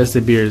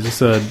 SD Beers. It's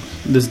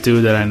this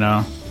dude that I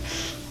know.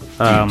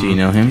 Do you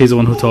know him? He's the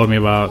one who told me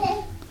about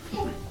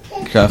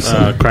Craft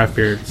Cellar. Craft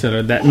Beer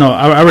Cellar.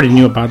 I already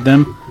knew about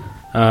them.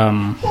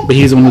 But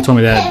he's the one who told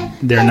me that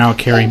they're now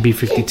carrying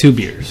B52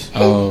 beers.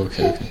 Oh,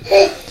 okay.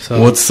 So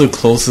What's the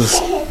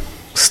closest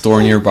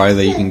store nearby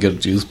that you can get a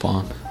juice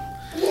bomb?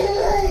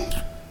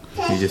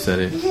 He just said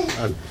it.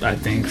 I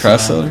think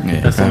Craft so. Cellar? Yeah,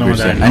 That's the Craft only one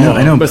Beer that Cellar.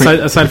 I know. But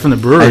aside from the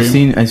brewery,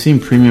 I've seen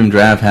Premium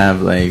Draft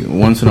have like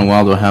once in a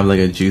while they'll have like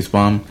a juice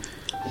bomb,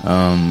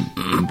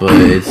 but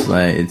it's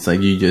like it's like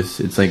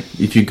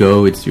if you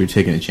go, you're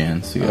taking a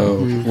chance. To go.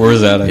 Oh, where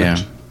is that at? Yeah,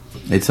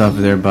 It's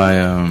over there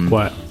by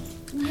What?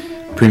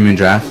 Premium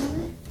Draft.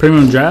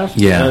 Premium Draft?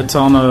 Yeah. It's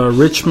on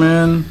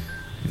Richmond,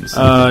 in It's in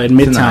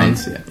Midtown. the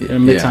Heights, yeah.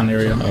 In Midtown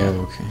area.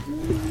 Oh, okay.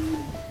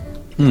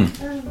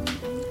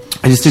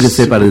 I just took a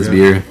sip out of this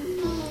beer.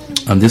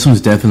 This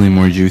one's definitely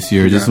more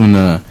juicier. This one,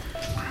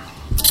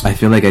 I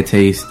feel like I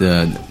taste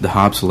the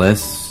hops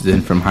less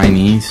than from High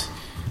Knees,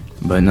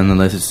 but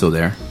nonetheless, it's still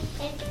there.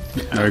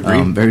 I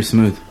agree. Very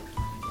smooth.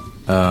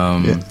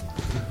 Yeah.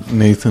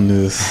 Nathan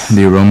is.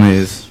 The aroma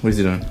is. What is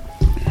he doing?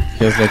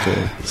 He has like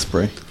a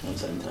spray.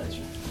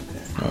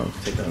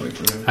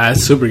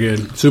 It's super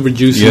good. Super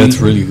juicy. Yeah, it's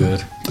really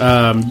good.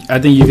 I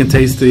think you can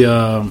taste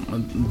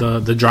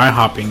the dry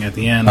hopping at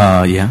the end.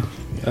 Yeah.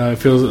 It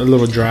feels a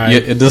little dry. Yeah,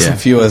 it doesn't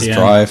feel as Yeah.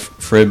 dry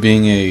for it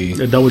being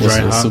a double what's dry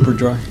it, hop. super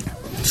dry,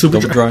 Super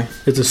double dry,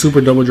 It's a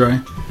super double dry.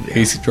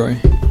 hazy dry.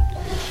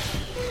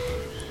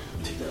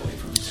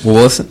 What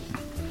was it?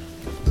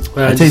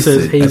 It taste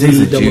says it. I hazy taste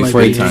the double juice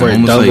IPA every time. For a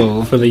Almost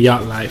double. for the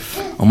yacht life.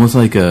 Almost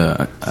like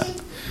a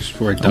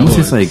For a double.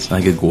 almost tastes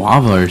like a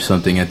guava or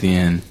something at the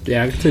end.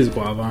 Yeah, I can taste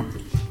guava.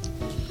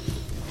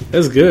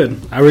 It's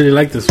good. I really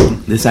like this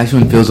one. This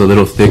actually one feels a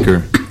little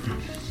thicker.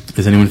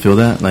 Does anyone feel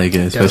that? Like,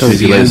 especially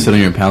if you let it sit on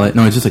your palate.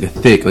 No, it's just like a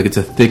thick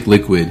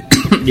liquid.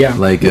 Yeah.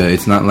 Like,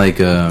 it's not like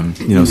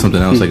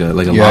something else like a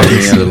Yeah, lager,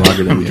 yeah. the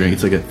lager that we drink.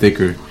 It's like a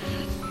thicker.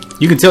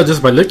 You can tell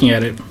just by looking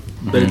at it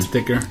that it's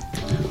thicker.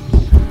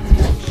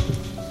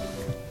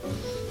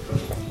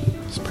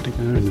 It's pretty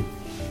good.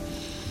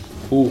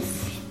 Oof.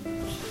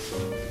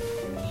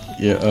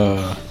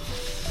 Yeah.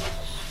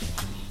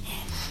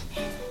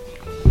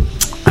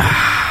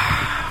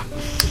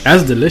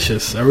 That's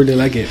delicious. I really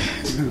like it.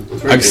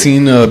 I've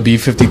seen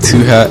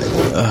B52 hat.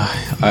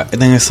 I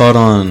think I saw it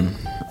on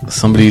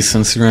somebody's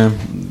Instagram.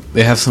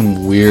 They have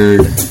some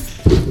weird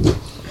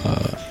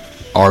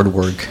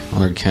artwork on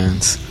their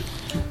cans.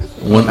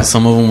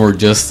 Some of them were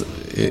just.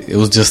 It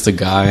was just a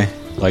guy.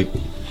 Like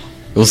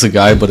it was a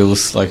guy, but it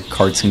was like a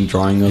cartoon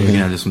drawing of You can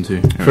him. have this one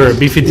too. For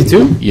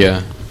B52,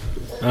 Yeah,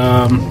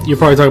 you're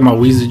probably talking about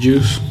Weezy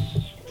Juice.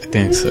 I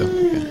think so.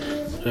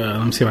 Yeah.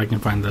 Let me see if I can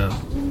find the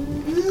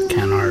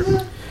can art.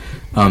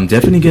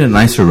 Definitely get a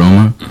nice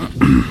aroma.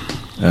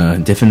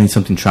 Definitely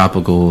something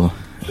tropical.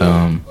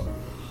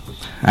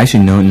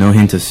 Actually, no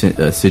hint of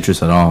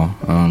citrus at all.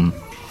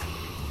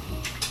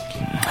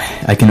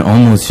 I can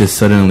almost just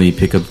suddenly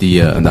pick up the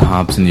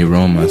hops and the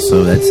aroma.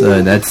 So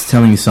that's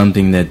telling me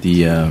something that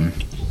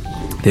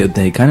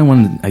they kind of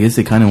wanted. I guess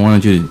they kind of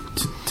wanted you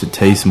to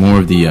taste more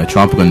of the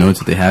tropical notes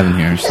that they have in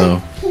here.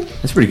 So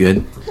that's pretty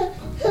good.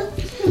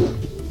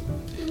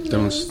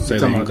 Don't say the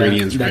Talking about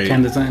ingredients that right.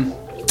 can design.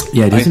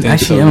 Yeah, it doesn't, think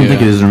actually, so, I don't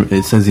yeah. think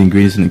it says the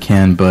ingredients in the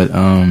can, but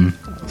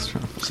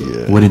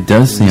what it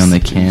does say on the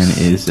can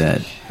is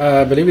that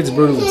I believe it's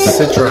brewed with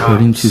citra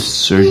according hops. to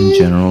Surgeon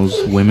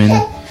General's, women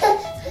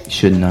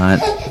should not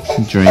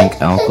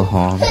drink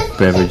alcohol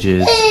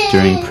beverages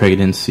during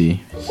pregnancy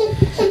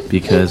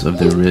because of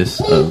the risk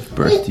of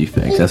birth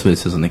defects. That's what it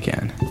says on the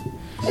can.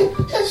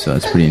 So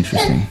that's pretty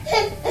interesting.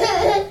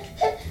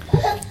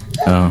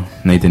 Oh,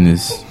 Nathan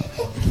is.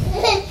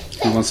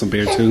 You want some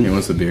beer He too?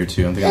 wants a beer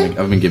too. I think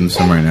I've been giving him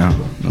some right now.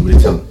 Nobody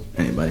tell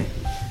anybody.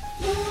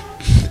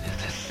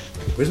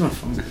 Where's my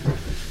phone?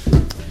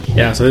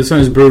 Yeah, so this one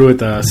is brewed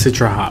with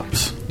citra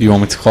hops. You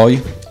want me to call you?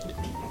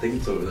 I think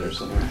it's over there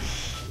somewhere.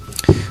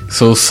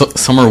 So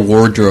Summer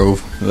Wardrobe.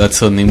 That's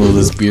the name of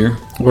this beer.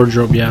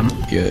 Wardrobe, yeah.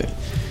 Yeah.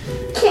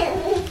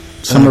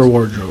 Summer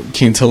Wardrobe.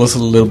 Can you tell us a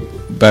little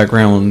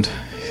background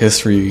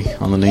history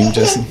on the name,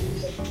 Jesse?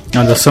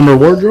 On the Summer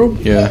Wardrobe,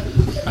 Yeah.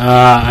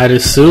 I'd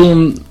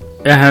assume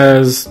it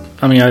has.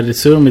 I'd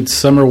assume it's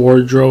Summer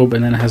Wardrobe,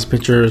 and then it has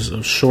pictures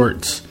of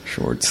shorts.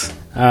 Shorts.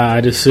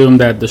 I'd assume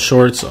that the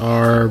shorts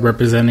are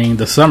representing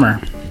the summer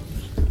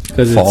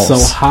because it's so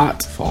False.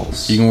 hot.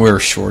 False. You can wear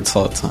shorts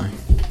all the time.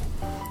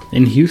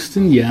 In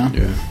Houston, yeah.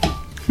 Yeah.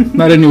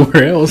 Not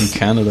anywhere In else.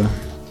 Canada.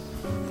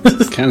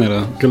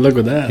 Canada. Good luck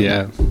with that.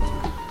 Yeah.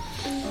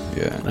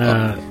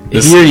 Yeah.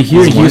 Here in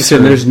Houston, winter.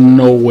 there's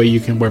no way you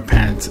can wear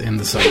pants in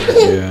the summer.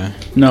 Yeah.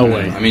 No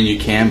way. I mean, you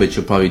can, but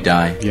you'll probably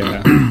die.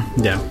 Yeah.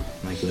 Yeah.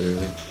 Like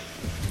literally.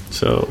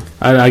 So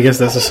I guess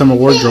that's the Summer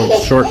Wardrobe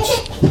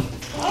shorts.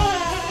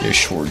 Yeah,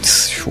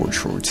 shorts.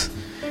 Shorts.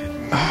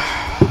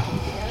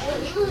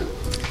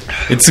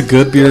 It's a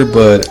good beer,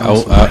 but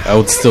I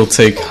would still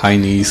take High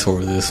Knees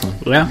over this one.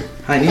 Yeah.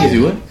 Hi, need to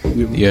do it.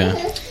 Yeah.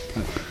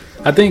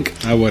 I think.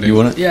 I wouldn't. You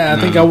want it? Yeah, I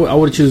think I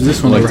would choose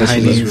this one like over this High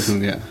one, Knees.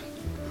 yeah.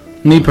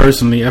 Me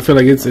personally, I feel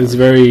like it's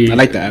very. I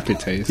like the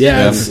aftertaste.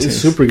 Yeah, the it's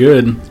aftertaste. super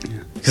good.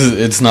 Because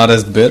it's not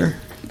as bitter.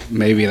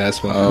 Maybe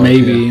that's why. Oh.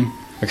 Maybe.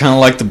 I kind of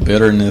like the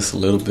bitterness a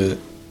little bit.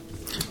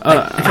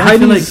 High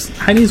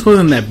Knees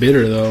wasn't that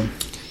bitter though.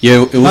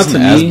 Yeah, it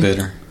wasn't to as me.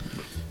 bitter.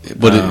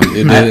 But it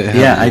did have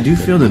Yeah, a I do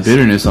little feel the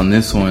bitterness. bitterness on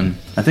this one.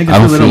 I think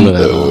I it's don't a feel little,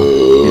 it at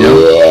all. you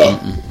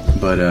know.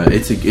 But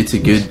it's a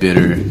good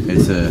bitter.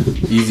 It's a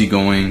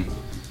easygoing,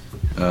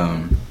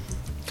 kind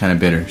of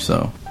bitter.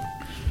 So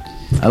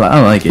I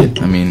like it.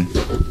 I mean,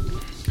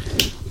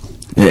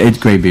 it's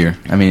great beer.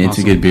 I mean, it's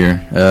a good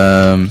beer.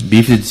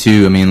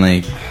 B52. I mean,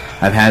 like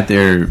I've had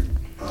their.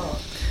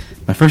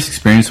 My first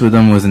experience with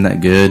them wasn't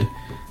that good.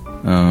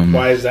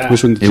 Why is that?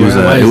 Which one did It you was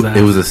have?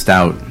 it was a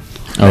stout.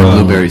 Oh.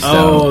 Blueberry stout.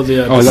 Oh,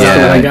 the Oh, that's stout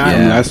what I I got. got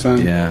last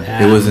time.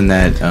 Yeah, it wasn't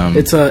that.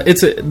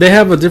 It's a. They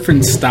have a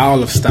different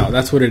style of stout.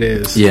 That's what it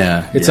is.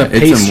 Yeah, It's yeah. a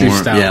pastry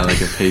stout. Yeah, like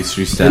a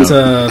pastry stout.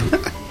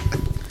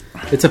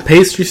 It's a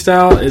pastry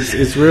stout.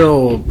 It's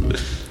real.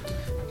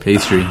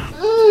 Pastry.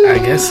 I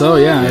guess so.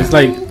 Yeah. It's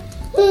like.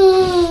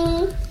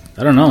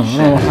 I don't know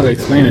how to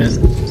explain it.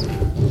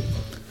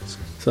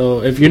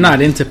 So if you're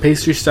not into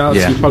pastry stouts,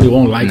 Yeah. you probably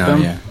won't like No,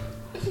 them.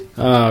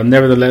 yeah.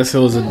 Nevertheless, it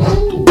was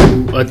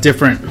a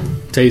different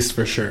taste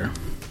for sure.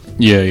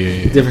 Yeah.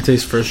 Different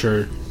taste for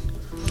sure.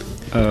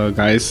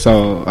 Guys,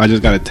 so I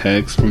just got a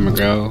text from a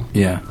girl,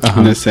 Yeah.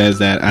 and it says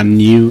that I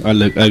knew I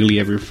look ugly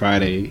every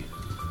Friday.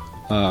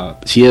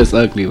 She is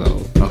ugly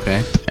though,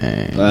 Okay.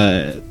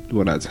 but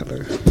what I tell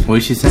her? What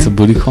did she say? It's a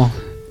booty call.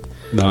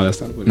 No,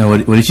 that's not. What No,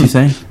 what did she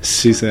say?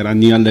 She said I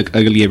knew I look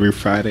ugly every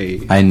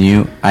Friday. I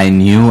knew I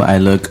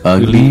look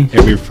ugly.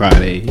 every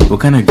Friday. What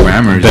kind of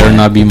grammar is Better that?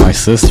 not be my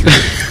sister.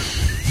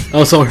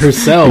 Oh, so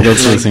herself. Go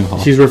to the same hall.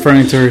 She's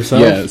referring to herself.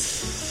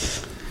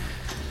 Yes.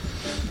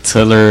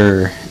 Tell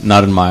her,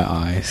 not in my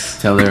eyes.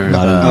 Tell her.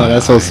 Not Oh,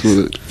 that's so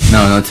smooth.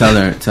 No, tell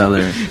her.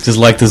 Just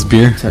like this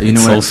beer. You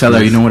know It's what? so Tell her.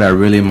 smooth. You know what I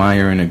really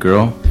admire in a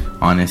girl?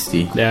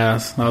 Honesty. Yeah,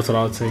 that's what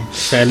I would say.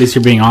 So at least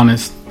you're being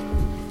honest.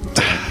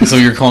 So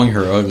you're calling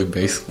her ugly,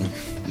 basically.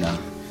 No.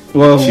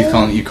 Well,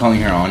 You're calling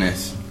her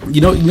honest.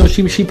 You know,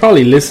 she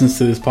probably listens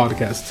to this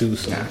podcast too.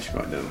 So Nah, she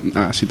probably doesn't.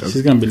 nah, she doesn't.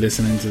 she's gonna be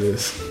listening to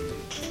this.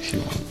 She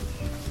won't.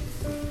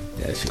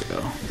 Yeah, she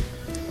will.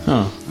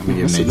 Oh. I'm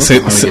gonna get made.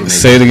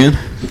 Say it again.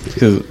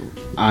 'Cause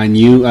I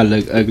knew I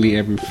look ugly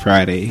every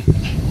Friday.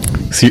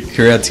 see,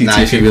 here at TT,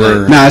 Nah, she'd be we're-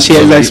 like- Nah, she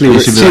is So actually. you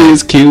She should be like-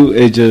 is cute.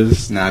 It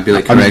just. Nah, I'd be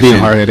like I'm just being correction.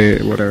 hard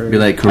headed. Whatever. Be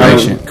like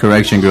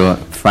correction, girl.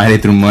 Friday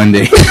through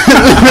Monday.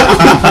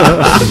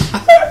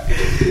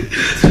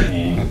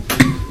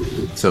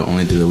 So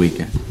only do the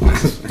weekend.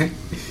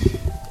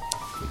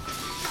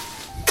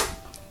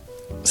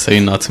 say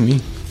not to me.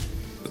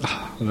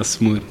 That's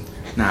smooth.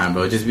 Nah,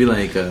 bro. Just be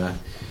like, the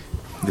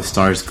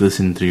stars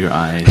glisten through your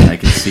eyes. I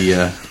can see.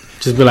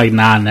 Just be like,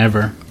 nah,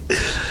 never.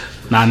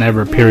 Nah,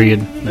 never.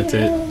 Period. That's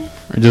it.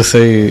 Or just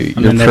say I'm you're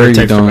gonna never pretty.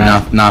 text her Don't.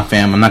 back. Nah,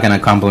 fam. I'm not gonna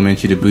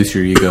compliment you to boost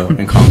your ego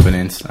and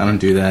confidence. I don't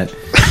do that.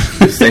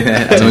 Just say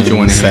that. I know what you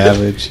want to hear.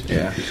 Savage.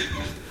 Yeah.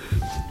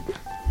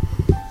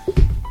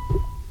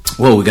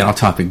 Whoa, we got off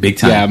topic big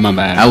time. Yeah, my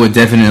bad. I would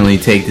definitely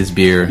take this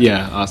beer.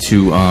 Yeah,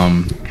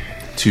 awesome.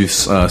 To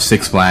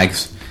Six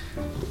Flags.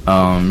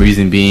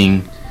 Reason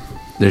being,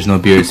 there's no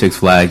beer at Six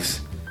Flags,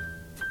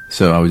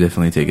 so I would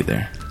definitely take it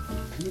there.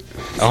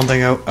 I don't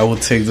think I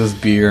would take this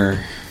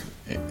beer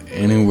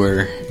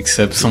anywhere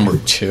except somewhere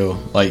chill.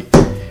 Like,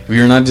 if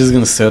you're not just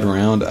gonna sit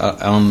around, I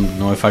don't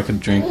know if I could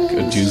drink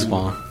a juice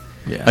bomb.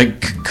 Yeah,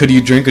 Like, could you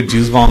drink a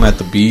juice bomb at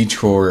the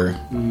beach, or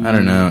I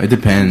don't know. It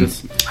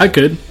depends. I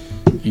could.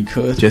 you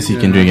could? Jesse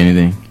can drink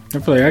anything. I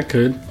feel like I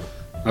could.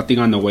 I think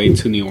on the way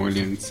to New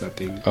Orleans, I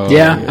think. Oh,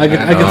 Yeah, I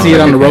could see it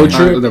on the road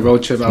trip. The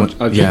road trip. I'll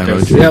Yeah, drink road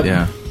that. trip. Yep.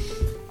 Yeah.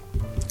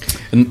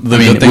 And the I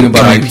mean, good thing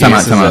about time IPAs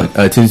is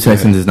that Two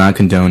Texans does not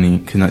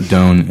condone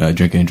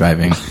drinking and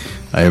driving.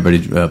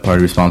 Everybody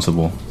party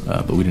responsible,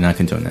 but we do not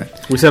condone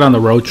that. We said on the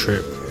road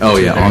trip. Oh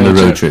yeah, on the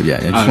road trip. Yeah,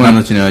 I just want to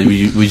let you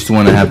know. We just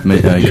want to have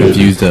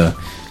confused.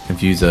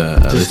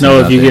 Just know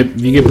if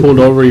you get pulled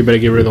over, you better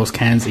get rid of those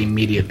cans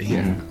immediately.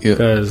 Yeah.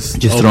 Because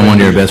just throw them on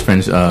your best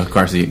friend's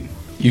car seat.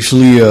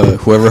 usually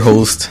whoever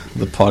hosts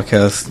the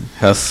podcast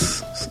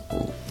has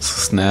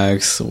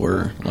snacks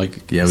or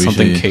like Yeah, we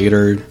something usually-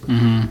 catered.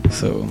 Mm-hmm.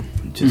 So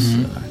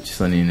Just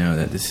letting you know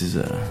that this is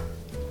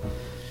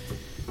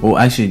well,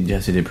 actually,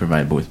 Jesse did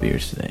provide both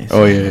beers today.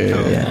 oh yeah.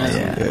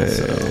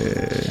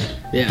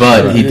 Yeah,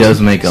 But he does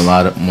make a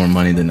lot more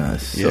money than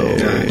us. So.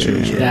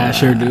 Yeah, I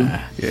sure do.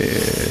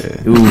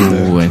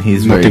 Ooh, and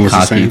he's Nothing very was the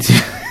cocky same.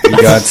 too.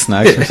 You got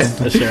snacks or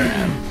something? I sure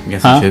am. You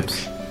got some Huh?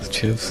 chips?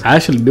 Chips. I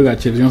actually do got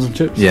chips. You want some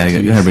chips? Yeah,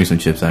 you gotta bring some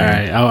chips. All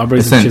right, I'll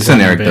bring some Send, chips.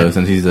 send out in a Eric bit. though,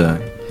 since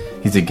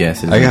he's a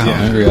guest. I got Yeah.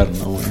 hungry out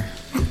of nowhere.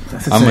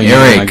 Send I'm a young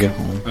when I Eric. get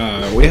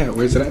home.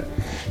 Where's it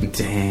at?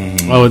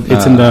 Dang. Oh,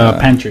 it's in the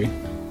pantry.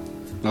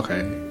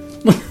 Okay.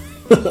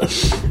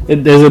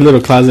 There's a little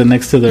closet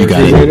next to the You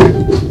got it.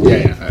 refrigerator,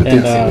 Yeah. I think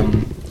I see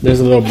and there's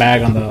a little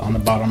bag on the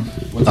bottom.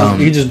 You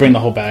can just bring the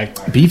whole bag.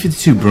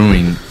 B52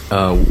 Brewing.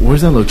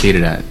 Where's that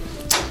located at?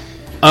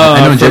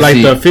 I know for like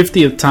Jesse-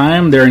 the 50th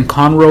time, they're in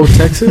Conroe,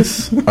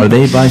 Texas. Are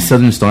they by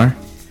Southern Star?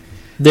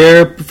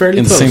 They're fairly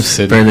In the close. same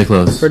city. Fairly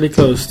close. Fairly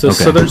close to Okay.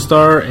 Southern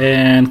Star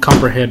and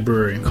Copperhead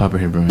Brewery.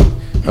 Copperhead Brewing.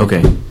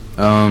 Okay.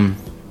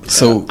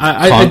 So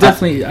I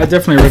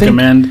definitely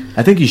recommend.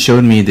 I think you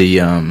showed me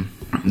the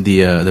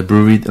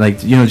brewery, like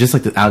just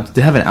like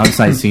they have an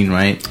outside scene,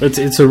 right?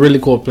 It's a really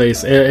cool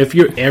place. If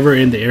you're ever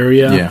in the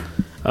area, Yeah.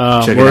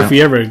 Check it or out. if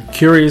you're ever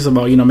curious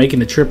about making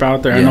the trip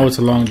out there, I Yeah. know it's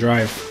a long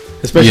drive,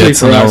 especially Yeah, it's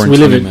for an hour us. and We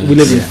 20 live in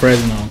minutes.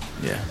 Fresno,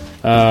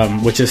 Yeah.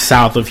 which is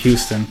south of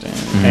Houston,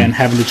 and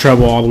having to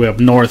travel all the way up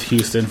north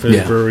Houston for this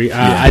Yeah. brewery,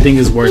 Yeah. I think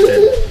is worth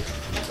it.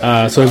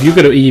 So if you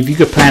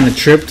could plan a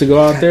trip to go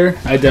out there,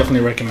 I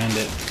definitely recommend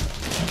it.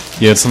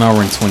 Yeah, it's an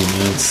hour and 20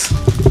 minutes.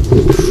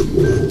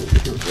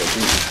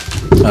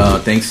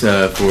 Thanks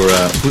for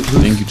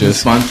Thank you, who's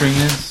Jesse. sponsoring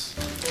this.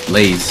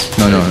 Lay's.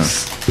 No.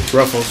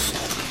 Ruffles,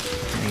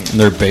 And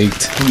they're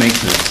baked. Who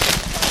makes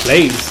this?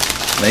 Lay's.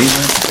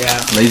 Lay's.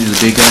 Yeah. Lay's is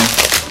the big guy.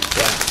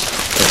 Yeah.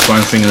 They're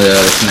sponsoring the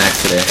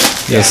snacks today.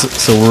 Yeah,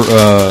 so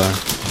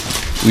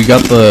we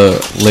got the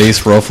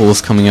Lay's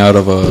Ruffles coming out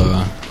of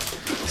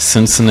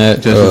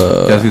Cincinnati,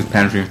 Just who's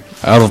pantry.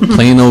 out of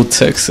Plano,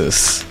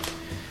 Texas.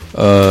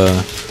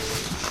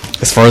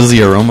 As far as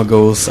the aroma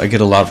goes, I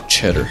get a lot of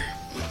cheddar.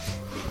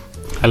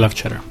 I love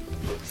cheddar.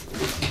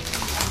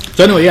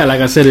 So anyway, yeah,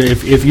 like I said,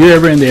 if you're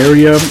ever in the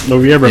area or if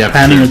you're ever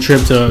planning a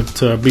trip to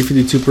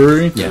B52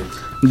 Brewery,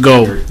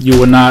 go. You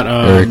will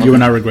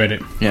not regret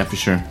it. Yeah, for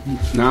sure.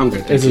 No, I'm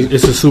good.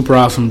 It's a super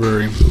awesome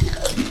brewery.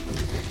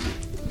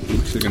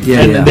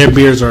 Yeah, And their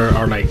beers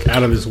are like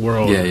out of this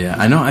world. Yeah.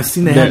 I know. I've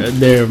seen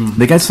They're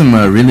they got some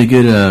really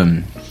good.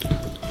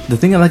 The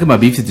thing I like about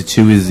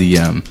B52 is the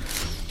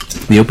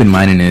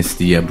open-mindedness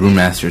the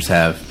brewmasters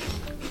have.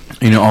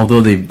 You know, although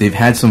they've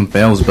had some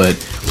fails, but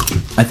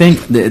I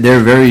think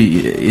they're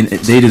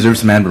they deserve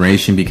some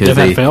admiration because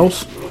they've had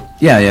fails.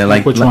 Yeah,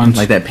 like which ones?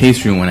 Like that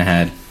pastry one I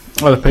had.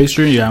 Oh, the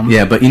pastry, yeah.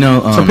 Yeah, but you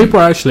know, some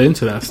people are actually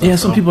into that stuff. Yeah,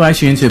 some people are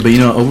actually into it, but you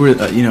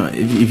know,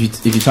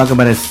 if you talk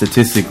about it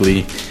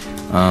statistically,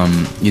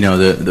 you know,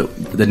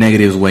 the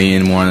negatives weigh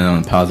in more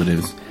than the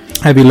positives.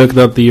 Have you looked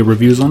up the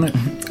reviews on it?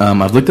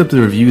 I've looked up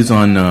the reviews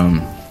on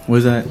what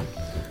is that?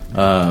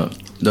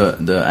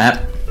 The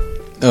app.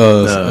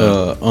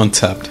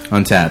 Untapped,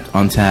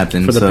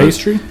 and for the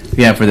pastry.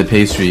 Yeah, for the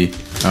pastry.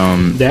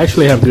 They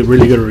actually have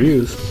really good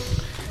reviews.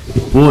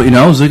 Well, you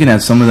know, I was looking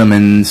at some of them,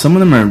 and some of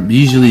them are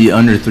usually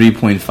under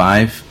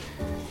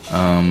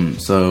 3.5.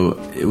 So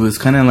it was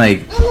kind of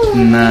like,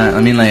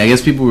 I mean, like I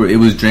guess it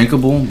was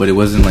drinkable, but it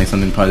wasn't like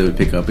something probably would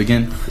pick up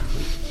again.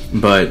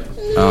 But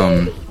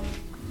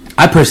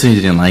I personally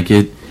didn't like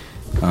it.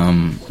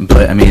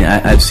 But I mean,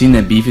 I've seen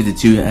that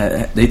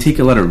B52 they take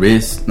a lot of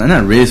risks.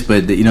 Not risks,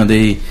 but they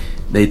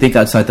think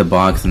outside the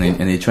box and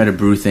they try to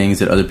brew things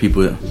that other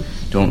people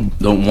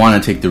don't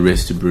want to take the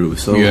risk to brew.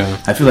 So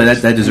I feel like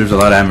that deserves a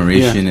lot of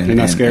admiration. They're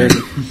not scared.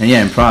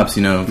 And props,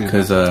 you know,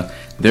 because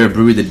they're a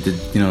brewery that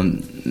you know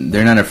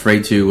they're not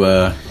afraid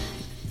to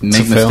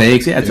make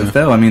mistakes. To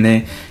fail. I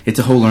mean, it's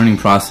a whole learning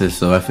process.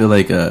 So I feel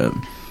like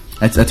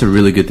that's a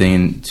really good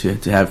thing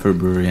to have for a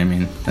brewery. I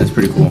mean, that's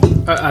pretty cool.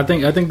 I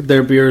think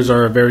their beers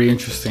are very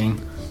interesting.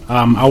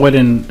 I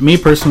wouldn't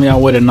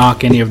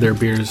knock any of their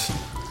beers.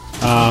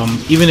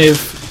 Even if,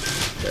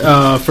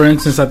 for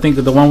instance, I think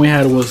that the one we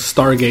had was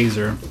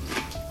Stargazer.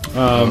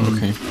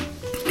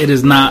 It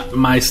is not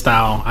my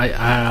style.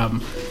 I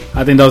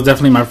think that was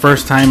definitely my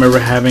first time ever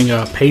having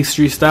a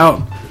pastry stout.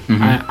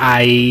 Mm-hmm.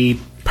 I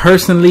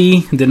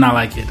personally did not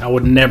like it. I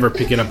would never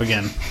pick it up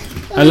again,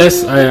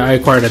 unless I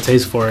acquired a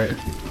taste for it.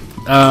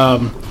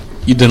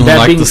 You didn't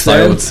like the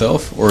style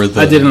itself, or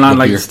I did not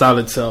like the style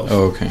itself.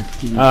 Oh, okay.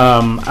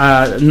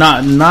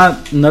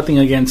 Nothing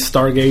against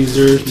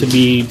Stargazer to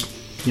be,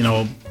 you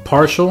know,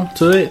 partial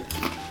to it,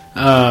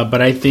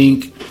 but I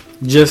think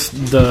just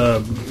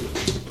the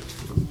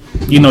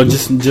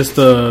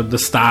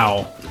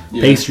style,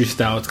 pastry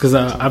stouts, because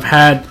I've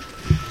had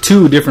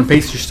 2 different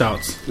pastry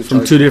stouts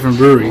from 2 different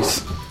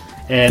breweries,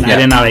 and I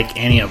did not like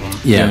any of them.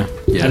 Yeah.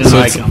 I didn't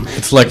like them.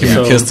 It's like if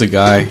you kissed a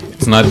guy,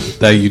 it's not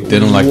that you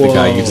didn't like the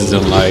guy, you just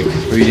didn't like.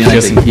 Or you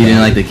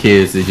didn't like the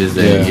kids. It's just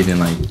that you didn't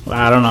like.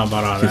 I don't know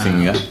about all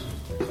kissing that.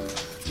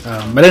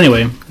 But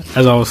anyway,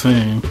 as I was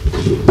saying,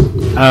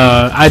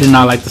 I did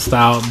not like the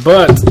style.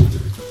 But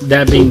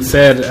that being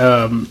said,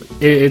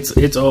 it's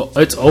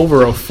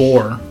over a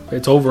 4.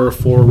 It's over a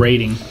 4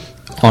 rating.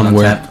 On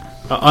where?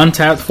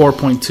 Untapped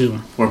 4.2.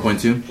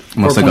 4.2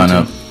 must have gone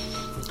up.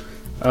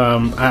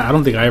 I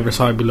don't think I ever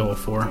saw it below a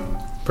 4.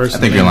 Personally, I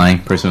think you're lying.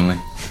 Personally,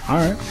 all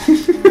right.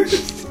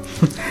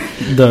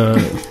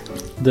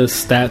 The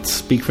stats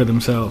speak for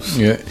themselves.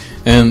 Yeah,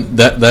 and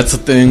that's the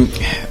thing.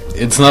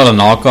 It's not a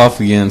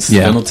knockoff against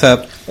Spindle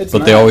Tap,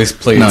 but they always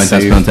play it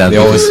safe. They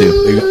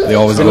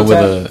always go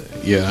with a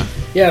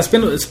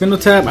Spindle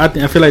Tap.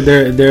 I feel like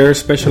they're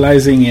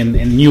specializing in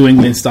New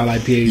England style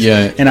IPAs.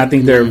 Yeah, and I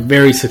think they're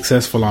very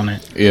successful on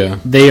it. Yeah,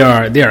 they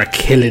are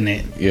killing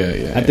it.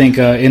 Yeah. I think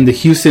in the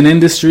Houston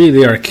industry,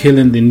 they are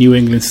killing the New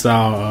England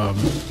style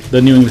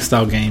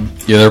game.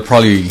 Yeah, they're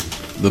probably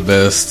the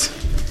best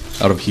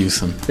out of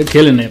Houston. They're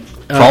killing it.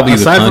 Probably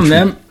aside the country, from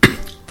them,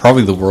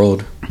 probably the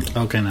world.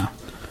 Okay, now.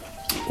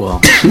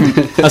 Well,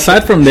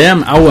 aside from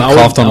them, I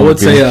would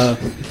say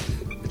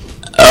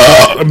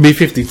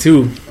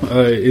B52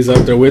 is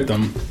up there with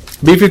them.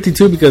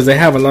 B52 because they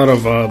have a lot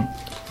of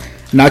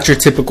not your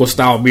typical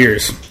style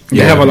beers. They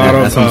have a lot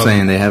of. That's what I'm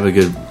saying. They have a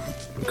good,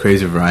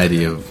 crazy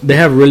variety of. They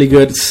have really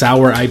good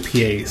sour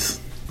IPAs.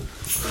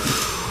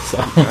 So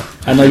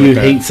I know you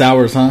hate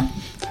sours, huh?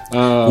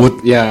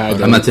 Yeah,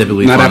 I'm not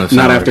typically fond of sours.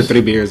 Not after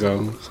 3 beers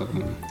though. So.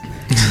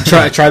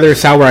 Try their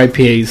sour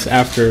IPAs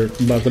after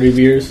about 3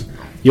 beers.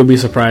 You'll be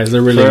surprised.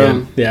 They're really For good.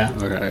 real? Yeah.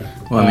 Okay.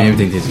 Well, I mean,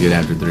 everything tastes good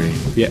after 3.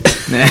 Yeah.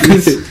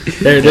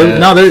 They're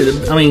no,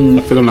 they're. I mean,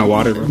 I feel them like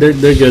water, bro.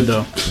 they're good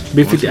though.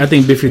 B50. I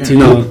think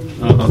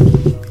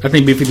B52. I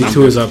think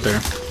B52 is up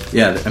there.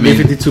 Yeah, I mean,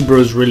 B52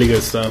 brews really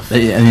good stuff.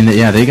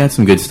 they got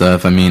some good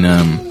stuff. I mean,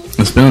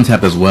 the Spin on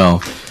Tap as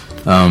well.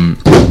 Dang,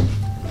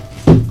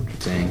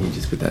 he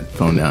just put that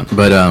phone down.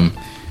 But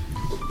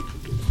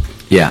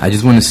yeah, I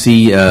just want to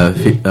see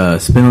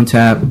Spin on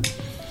Tap.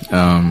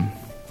 I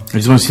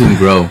just want to see them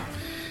grow.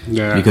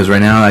 Yeah. Because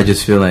right now I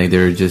just feel like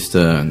they just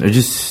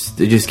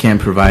can't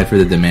provide for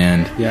the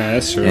demand. Yeah,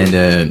 that's true. And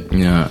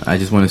I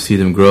just want to see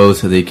them grow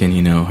so they can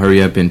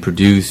hurry up and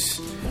produce.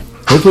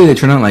 Hopefully they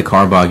turn out like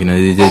Carbach.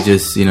 They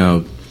just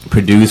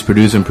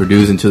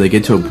produce until they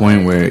get to a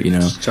point where Try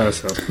to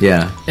sell.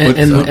 yeah.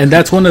 And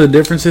that's one of the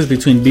differences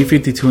between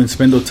B52 and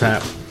Spindle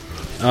Tap.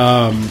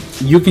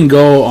 You can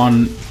go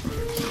on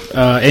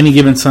any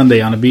given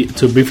Sunday on to a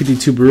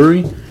B52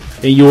 brewery,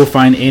 and you will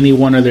find any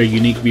one of their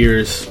unique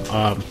beers,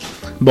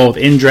 both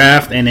in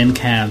draft and in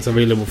cans,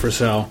 available for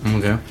sale.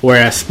 Okay.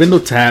 Whereas Spindle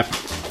Tap,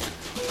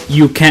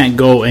 you can't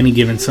go any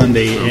given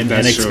Sunday and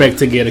That's expect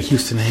to get a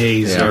Houston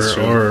Haze Yeah, that's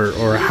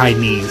or a High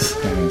Knees.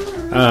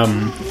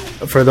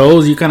 For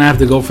those, you kind of have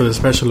to go for the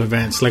special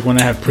events, like when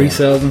they have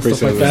pre-sales and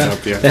stuff like Pre-sales that. and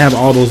stuff, yeah. They have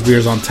all those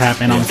beers on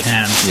tap and on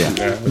cans. Yeah.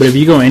 Yeah. But if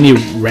you go any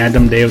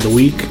random day of the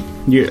week,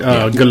 you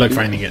good luck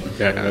finding it.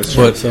 Yeah, that's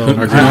true. But So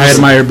I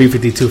admire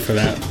B52 for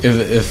that.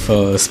 if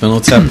Spindle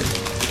Tap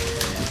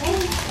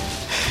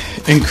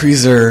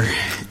increase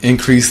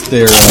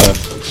their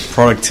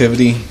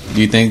productivity,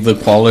 do you think the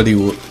quality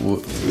would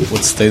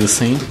stay the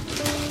same?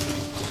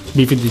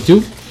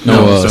 B52?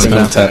 No, Spindle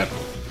Spindle Tap.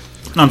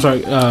 No, I'm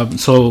sorry.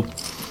 So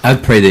I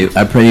pray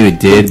it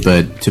did,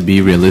 but to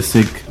be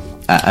realistic,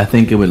 I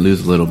think it would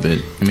lose a little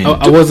bit. I mean,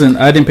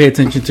 I didn't pay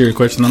attention to your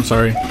question. I'm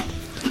sorry.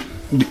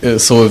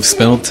 So if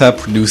Spindle Tap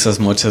produced as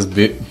much as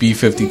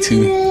B52,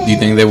 do you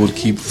think they would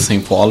keep the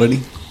same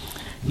quality,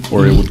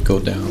 or it would go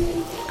down?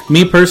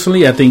 Me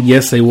personally, I think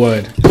yes, they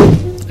would.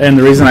 And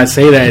the reason I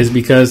say that is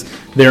because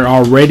they're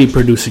already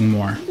producing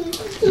more.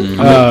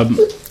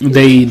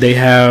 They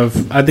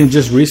have, I think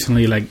just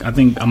recently, like I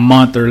think a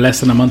month or less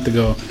than a month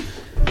ago,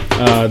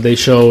 they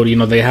showed,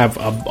 they have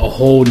a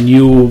whole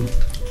new,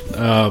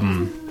 I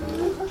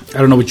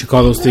don't know what you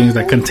call those things,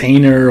 like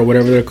container or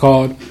whatever they're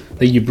called,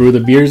 that you brew the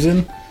beers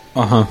in.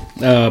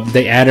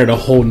 They added a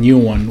whole new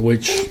one,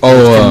 which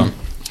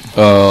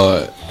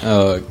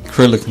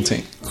acrylic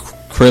container.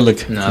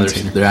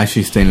 they're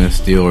actually stainless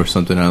steel or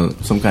something,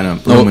 some kind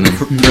of No, aluminum.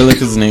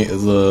 acrylic is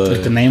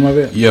like the name of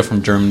it. yeah,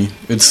 from Germany.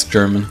 It's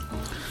German.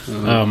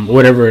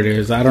 Whatever it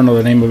is, I don't know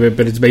the name of it,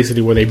 but it's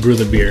basically where they brew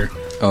the beer.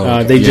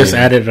 They just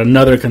added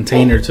another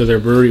container to their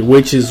brewery,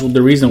 which is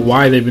the reason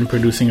why they've been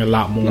producing a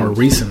lot more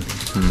recently.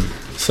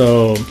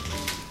 So,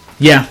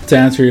 yeah, to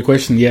answer your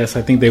question, yes,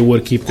 I think they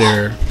would keep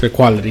their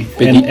quality,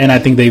 and I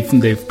think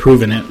they've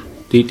proven it.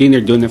 Do you think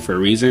they're doing it for a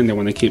reason? They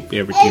want to keep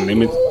everything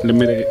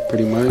limited,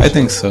 pretty much. I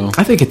think so.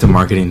 I think it's a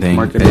marketing thing,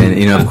 Marketing.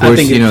 and of I course,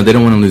 think they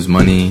don't want to lose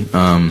money.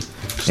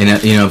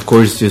 And of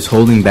course, just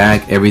holding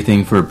back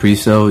everything for a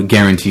pre-sale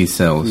guarantees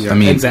sales. Yeah. I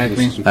mean,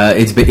 Exactly.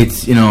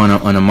 It's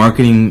on a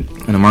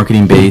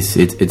marketing base,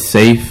 it's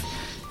safe,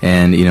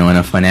 and on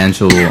a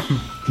financial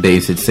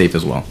base, it's safe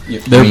as well.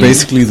 They're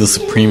basically the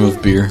Supreme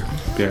of beer,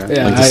 Yeah.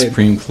 like the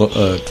Supreme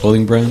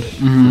clothing brand.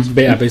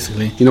 Yeah,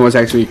 basically. You know what's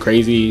actually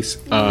crazy?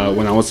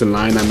 When I was in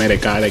line, I met a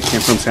guy that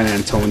came from San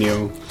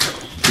Antonio.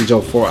 He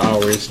drove 4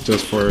 hours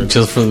just for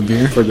the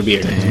beer. the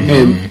beer.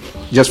 And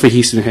just for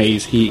Houston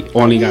Haze. He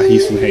only got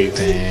Houston Haze.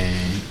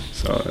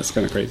 So that's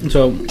kind of crazy.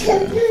 So,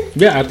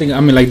 yeah, I think,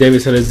 like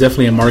David said, it's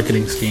definitely a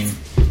marketing scheme.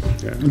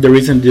 Yeah. The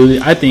reason to do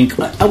it, I think,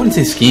 I wouldn't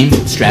say scheme,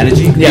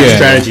 strategy. yeah,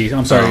 strategy.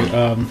 I'm sorry,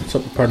 so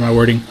pardon my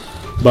wording,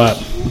 but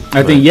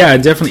I think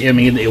definitely. I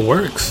mean, it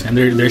works, and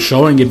they're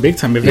showing it big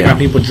time. If they got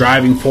people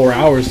driving 4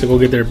 hours to go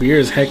get their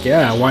beers, heck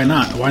yeah, why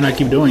not? Why not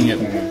keep doing it?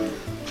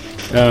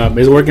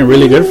 It's working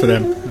really good for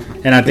them,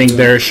 and I think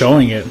they're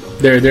showing it.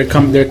 They're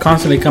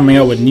constantly coming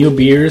out with new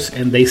beers,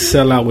 and they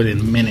sell out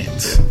within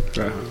minutes.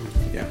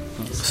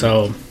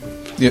 So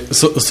Yeah.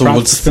 So Props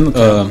what's to Spindle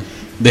Tap.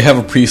 they have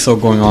a pre-sale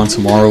going on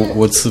tomorrow.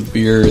 What's the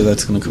beer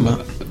that's going to come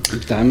out?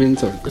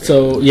 Diamonds or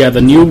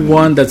the new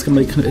one that's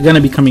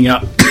gonna be coming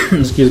out,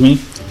 excuse me,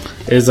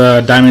 is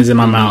Diamonds in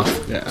My Mouth.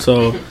 Yeah.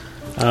 So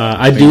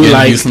I do Again,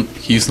 like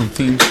Houston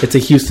theme, it's a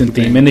Houston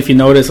theme, and if you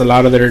notice, a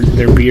lot of their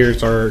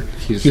beers are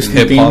Houston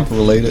hip hop theme.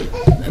 related.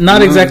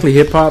 Not exactly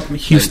hip hop,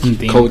 Houston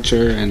theme.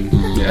 culture and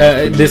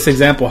This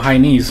example, High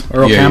Knees,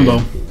 Earl Yeah,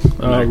 Campbell,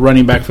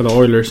 running back for the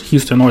Oilers,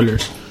 Houston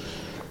Oilers.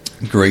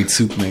 Great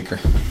soup maker.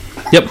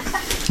 Yep,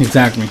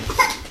 exactly.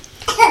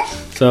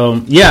 So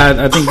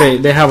I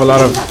think they have a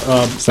lot of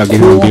stop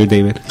getting on beer,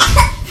 David.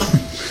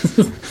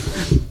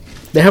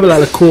 they have a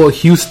lot of cool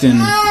Houston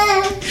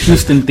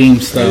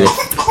themed stuff.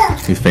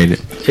 He's faded.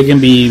 It can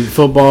be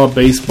football,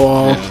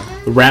 baseball,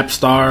 rap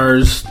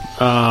stars,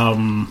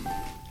 the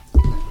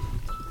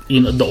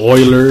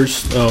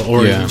Oilers,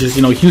 or just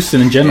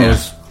Houston in general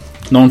is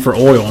known for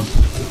oil.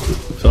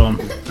 So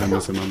I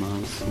must have my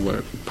mom's.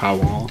 What?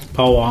 Powwow.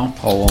 Paul Wall.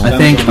 Paul Wall. I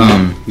think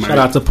Shout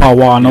out to Paul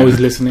Wall. I know he's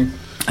listening.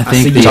 I see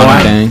think you, the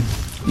John. Dang.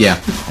 yeah,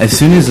 as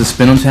soon as the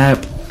Spindle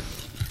Tap,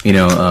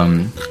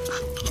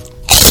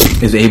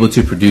 is able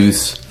to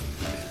produce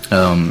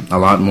a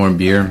lot more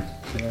beer,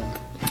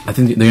 I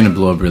think they're gonna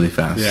blow up really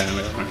fast. Yeah.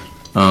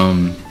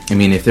 I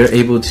mean, if they're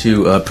able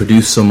to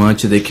produce so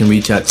much that they can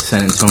reach out to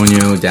San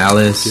Antonio,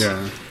 Dallas, Yeah.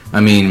 I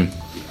mean,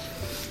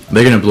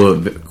 they're gonna blow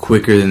up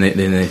quicker than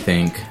they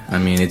think. I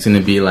mean, it's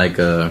gonna be like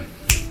an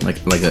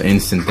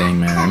instant thing,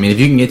 man. I mean, if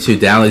you can get to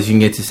Dallas, you can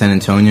get to San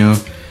Antonio.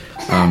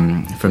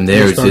 From there,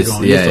 You'll it's start just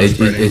going. You'll start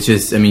spreading. it's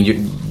just. I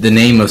mean, the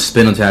name of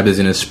Spindle Tap is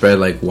gonna spread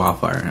like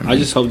wildfire. I I mean,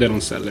 just hope they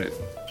don't sell it.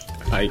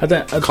 Like I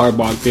think-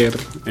 Carbog did,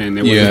 and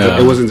Yeah.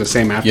 it wasn't the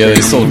same after. Yeah,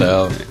 they sold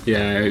out.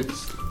 Yeah, it's,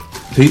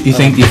 so you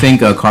think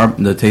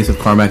the taste of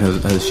Carback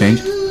has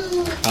changed?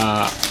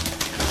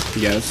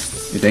 yes.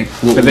 You think?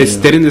 But they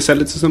didn't sell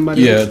it to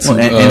somebody. Yeah, it's Well,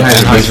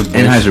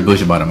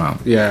 Anheuser-Busch bought them out.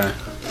 Yeah.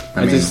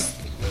 I mean-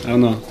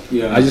 don't know.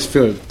 Yeah. I just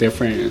feel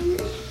different.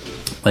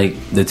 Like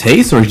the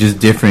taste, or just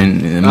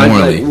different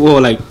morally?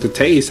 Like the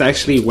taste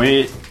actually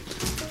went.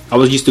 I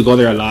was used to go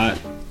there a lot,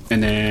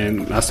 and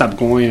then I stopped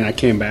going, and I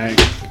came back.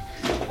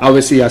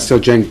 Obviously, I still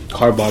drank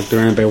Carbog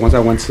during, but once I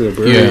went to the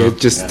brewery, Yeah. it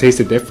just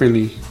tasted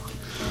differently.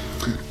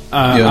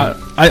 Yeah.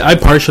 I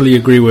partially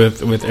agree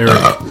with Eric.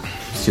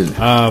 Excuse me.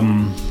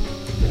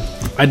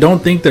 I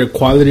don't think their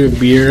quality of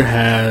beer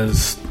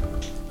has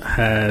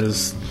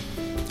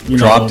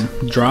Dropped?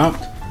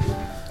 dropped.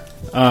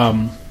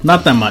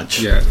 Not that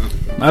much. Yeah.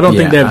 I don't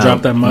think they've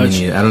dropped that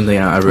much. I don't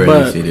think I really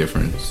But- see a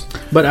difference.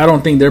 But I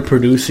don't think they're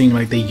producing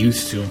like they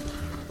used to.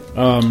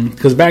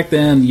 Because back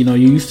then, you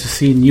used to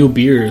see new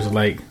beers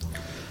like,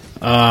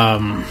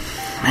 man,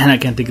 I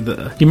can't think of the.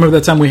 You remember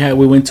that time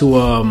we went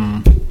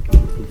to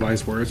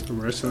Vice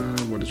versa.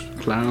 What is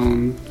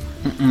Clown?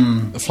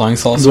 The flying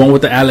the saucer. one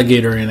with the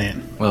alligator in it.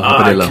 Well,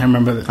 I Hopadillo. can't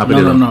remember. No,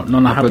 Hopadillo.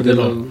 not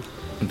Hopadillo.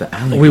 The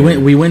alligator.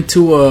 We went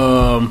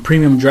to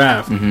Premium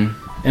Draft, and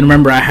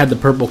remember I had the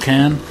purple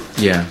can.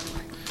 Yeah.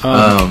 Do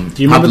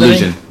you remember Hop that?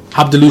 Delusion.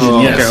 Hop Delusion,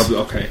 Oh, yes.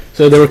 okay.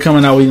 So they were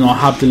coming out with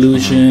Hop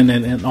Delusion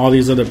and all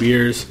these other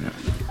beers,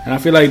 and I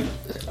feel like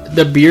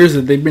the beers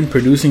that they've been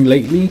producing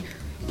lately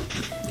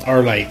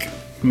are like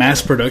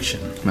mass production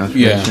Mass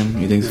Yeah.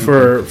 production, you think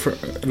so? for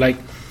like,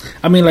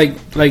 I mean like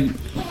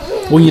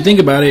when you think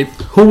about it,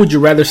 who would you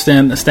rather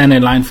stand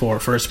in line for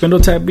a Spindle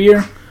Tap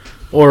beer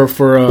or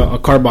for a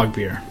Carbog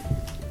beer?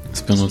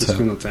 Spindle Tap.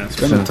 Spindle Tap.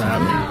 Spindle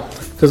Tap,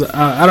 because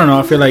I don't know.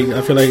 I feel like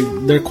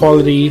their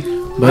quality.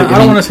 But, I I don't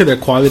mean- want to say their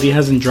quality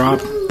hasn't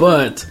dropped,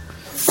 but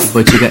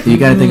But you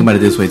got to think about it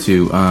this way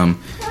too.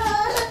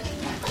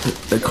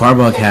 The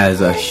Carbog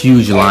has a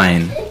huge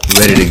line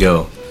ready to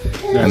go.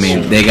 I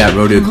mean, they got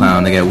Rodeo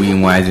Clown, they got Wheat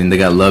and Weizen, they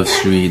got Love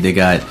Street, they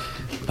got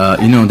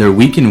their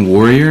Weekend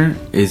Warrior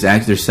is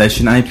actually their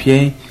session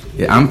IPA.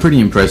 Yeah, I'm pretty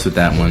impressed with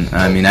that one.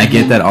 I mean, I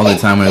get that all the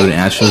time when I go to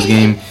Astros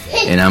game,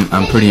 and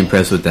I'm pretty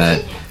impressed with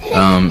that.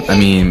 I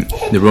mean,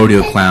 the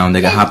Rodeo Clown, they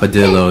got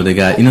Hopadillo, they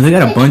got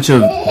a bunch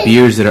of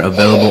beers that are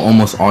available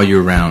almost all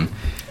year round.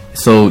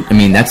 So, I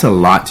mean, that's a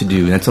lot to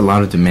do. That's a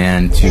lot of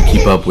demand to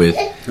keep up with.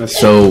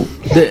 So,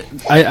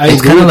 I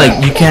it's agree kind of with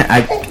like you can't.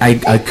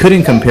 I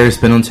couldn't compare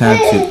Spindle Tap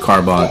to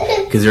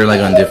Carbog because they're like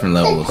on different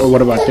levels. Or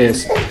what about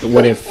this?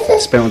 What if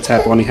Spindle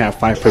Tap only had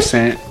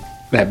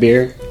 5% that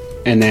beer,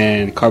 and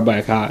then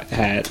Carbog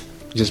had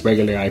just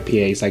regular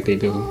IPAs like they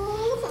do?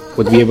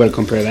 Would we be able to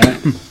compare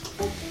that?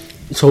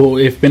 So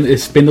if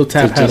Spindle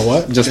Tap had just,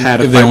 what? Just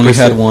had a If they only 5%.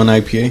 had one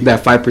IPA,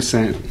 That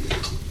 5%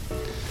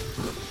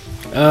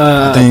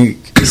 I think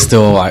it's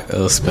still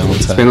Spindle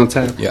Tap. Spindle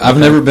Tap. Yeah, I've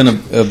never been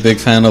a big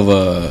fan of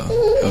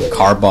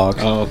Carbog.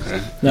 Oh,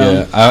 okay. No.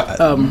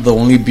 Yeah, the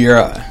only beer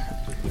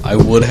I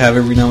would have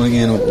every now and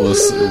again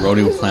was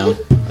Rodeo Clown.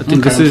 I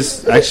think this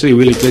is actually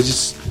really good.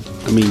 Just,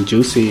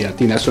 juicy. I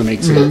think that's what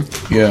makes it.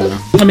 Yeah,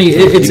 I mean,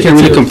 it's You can't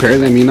really a- compare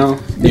them, yeah.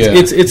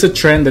 It's a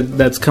trend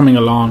that's coming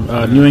along.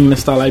 New England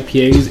style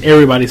IPAs,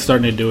 everybody's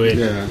starting to do it.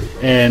 Yeah.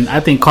 And I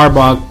think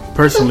Carbog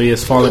personally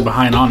is falling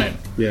behind on it.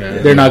 Yeah.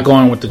 They're not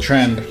going with the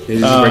trend.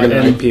 It's just regular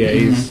and-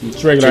 IPAs.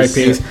 It's regular Just-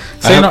 IPAs.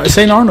 I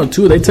St. Arnold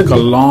too. They took a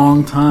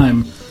long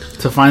time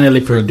to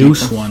finally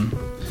produce one.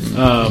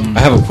 I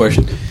have a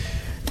question.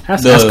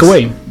 Ask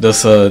away.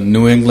 Does a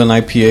New England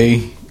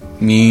IPA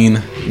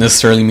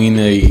necessarily mean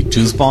a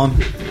juice bomb,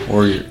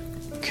 or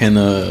can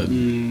a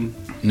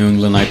New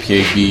England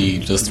IPA be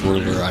just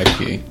regular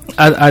IPA?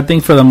 I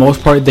think for the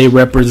most part they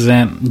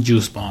represent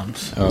juice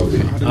bombs. Oh,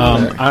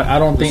 okay. I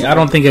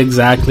don't think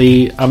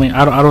exactly. I mean,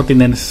 I don't think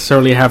they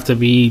necessarily have to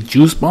be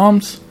juice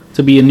bombs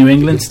to be a New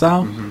England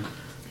style.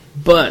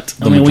 But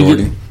The I mean,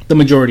 majority. the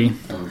majority.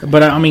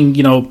 But I mean,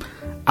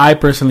 I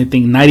personally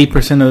think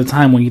 90% of the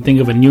time when you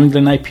think of a New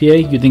England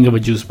IPA, you think of a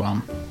juice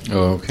bomb.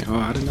 Oh, okay. Oh,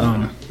 I didn't know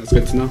that. That's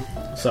good to know.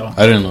 So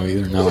I didn't know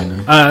either. Now I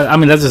know. I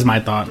mean, that's just my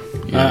thought.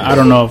 I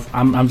don't know if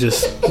I'm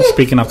just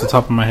speaking off the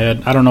top of my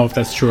head. I don't know if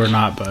that's true or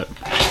not, but.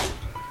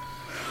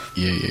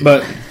 Yeah.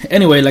 But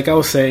anyway, like I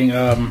was saying,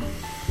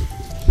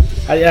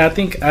 I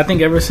think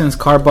ever since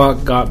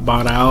Carbog got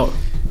bought out,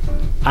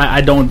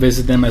 I don't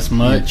visit them as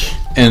much.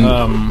 And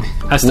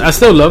I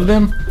still love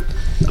them,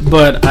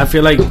 but I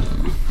feel like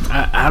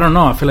I don't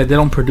know. I feel like they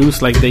don't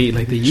produce like they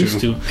used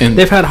to. And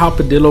they've had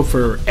Hopadillo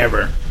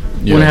forever.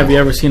 Yeah. When have you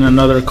ever seen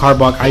another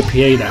Carbach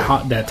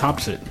IPA that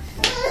tops it?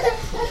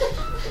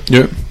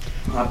 Yep.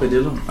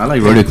 Hopadillo. I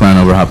like Rodeo Clan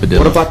over Hopadillo.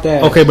 What about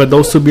that? Okay, but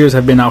those two beers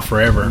have been out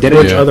forever. Did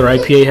Which it- other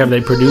IPA have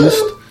they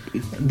produced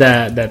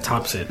that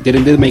tops it?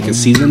 Didn't they make a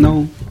season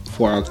though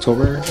for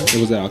October? It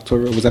was that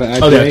October. Was that an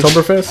IPA? Oh, the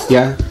Oktoberfest?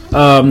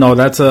 Yeah. No,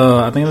 that's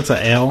I think that's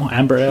a ale,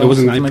 amber ale. It was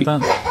an something like IP.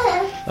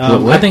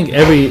 that. What? I think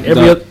every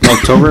The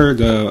October,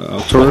 the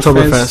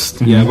Oktoberfest.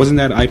 Oktoberfest. Yeah, wasn't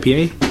that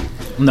IPA?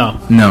 no,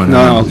 No,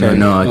 okay.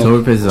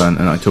 Oktoberfest is an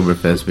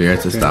Oktoberfest beer.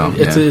 It's a style.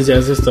 it's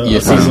just a Yeah.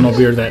 seasonal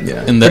beer that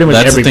Yeah. And pretty much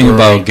that's the every thing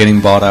brewery- about getting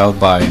bought out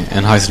by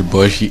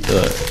Anheuser-Busch.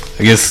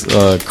 I guess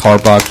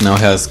Carbach now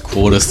has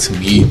quotas to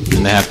meet,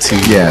 and they have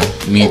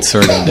to meet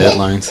certain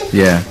deadlines.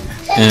 Yeah.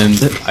 And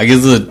I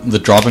guess the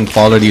drop in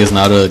quality is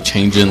not a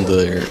change in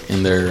their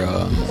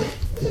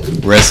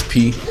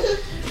recipe,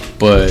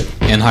 but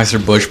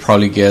Anheuser-Busch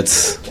probably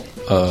gets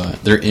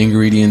their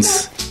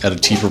ingredients at a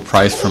cheaper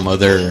price from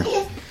other,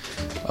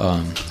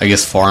 I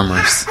guess,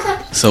 farmers.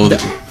 So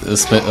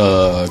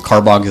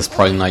Carbach is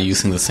probably not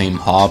using the same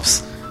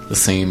hops, the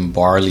same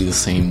barley, the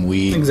same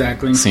wheat,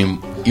 Exactly.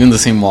 even the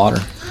same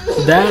water.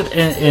 That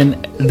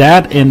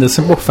and the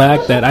simple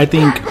fact that I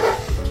think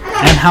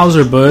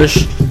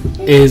Anheuser-Busch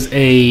is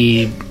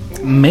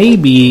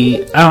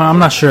I'm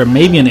not sure,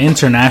 maybe an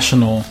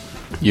international,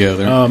 Yeah,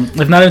 they're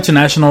if not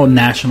international,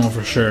 national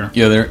for sure.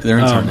 they're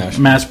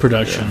international. Mass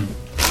production.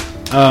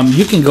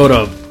 You can go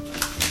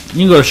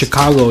to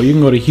Chicago, you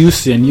can go to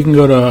Houston, you can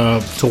go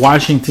to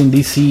Washington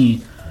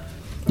D.C.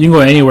 You can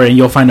go anywhere and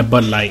you'll find a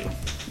Bud Light.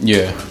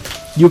 Yeah,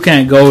 You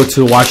can't go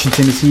to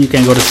Washington D.C. You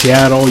can't go to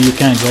Seattle. You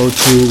can't go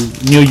to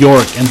New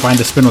York and find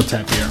a Spindle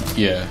Tap here.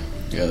 yeah.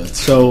 That's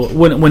So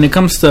when it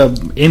comes to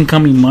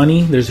incoming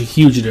money, there's a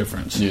huge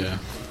difference. yeah.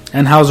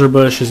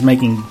 Anheuser-Busch is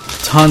making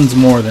tons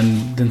more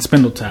than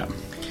Spindle Tap.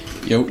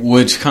 Yeah,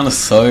 which kind of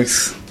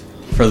sucks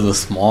for the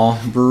small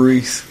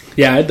breweries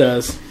Yeah, it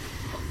does.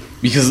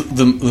 because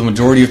the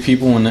majority of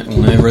people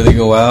whenever they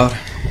go out,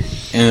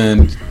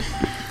 and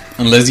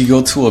unless you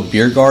go to a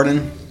beer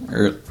garden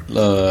or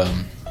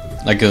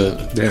like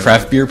a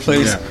craft beer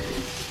place, Yeah.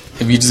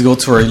 if you just go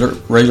to a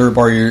regular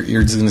bar,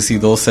 you're just gonna see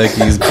Dos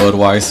Equis,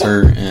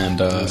 Budweiser, and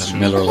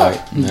Miller Lite.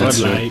 And Bud that's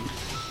it. Light.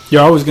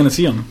 You're always gonna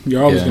see them.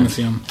 You're always Yeah. gonna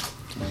see them.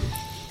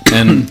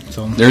 And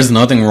So there's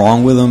nothing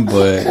wrong with them,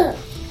 but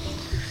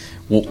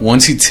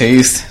once you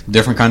taste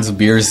different kinds of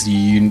beers,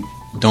 you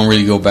don't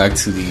really go back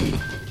to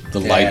the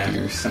light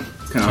beers,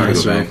 It's kind of hard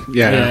to go back.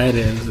 yeah, it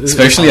is.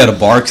 especially at a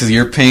bar because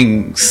you're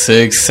paying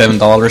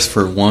 $6-7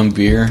 for one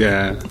beer.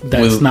 Yeah.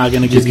 That's with- not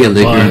gonna just give you a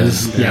get liquor.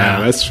 buzz. Yeah,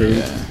 Yeah, that's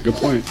true. Good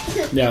point.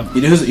 yeah.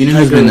 You know who's I been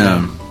agree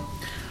with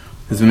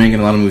has been making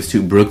a lot of moves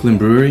too? Brooklyn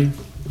Brewery.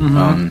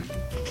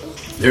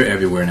 They're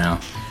everywhere now.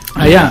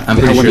 Yeah, I'm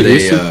pretty They have one sure in they.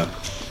 Houston?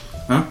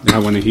 Huh? I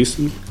one in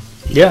Houston.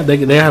 yeah.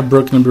 They have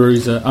Brooklyn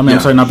breweries. I'm Yeah,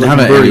 sorry, not they have Brooklyn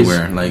it breweries.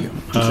 everywhere. Like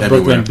just Brooklyn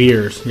everywhere.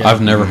 beers. Yeah.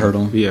 I've never heard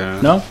of them. Yeah.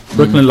 No,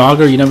 Brooklyn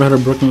Lager. You never heard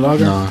of Brooklyn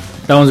Lager? No.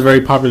 That one's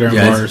very popular in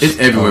Yeah, bars. it's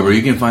everywhere, bro.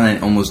 You can find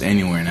it almost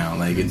anywhere now.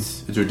 Like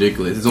it's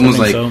ridiculous. It's almost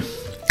I like think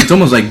it's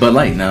almost like Bud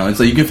Light now. It's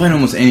like you can find it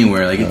almost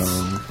anywhere. Like it's.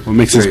 What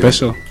makes it Crazy.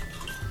 special?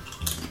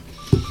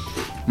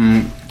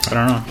 I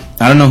don't know,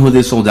 I don't know who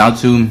they sold out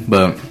to,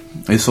 but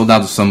they sold out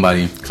to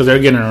somebody. because they're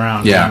getting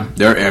around. Yeah,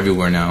 they're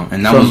everywhere now,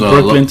 and that From was a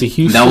Brooklyn to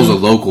Houston? That was a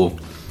local,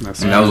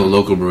 That's and that was a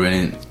local brew,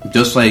 and it,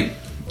 just like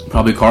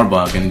probably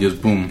Carbach, and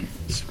just boom.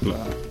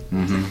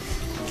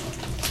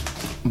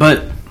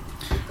 But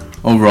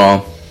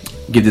overall,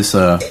 give this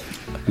a.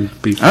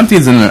 Beef. I don't think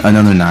it's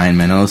another 9,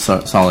 man. It was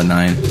a solid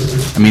 9.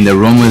 I mean, the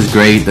aroma is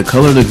great. The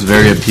color looks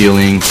very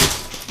appealing.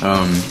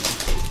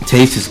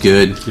 Taste is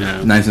good.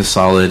 Yeah. Nice and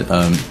solid.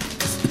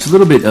 It's a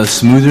little bit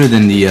smoother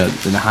than the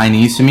High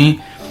Knees to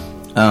me.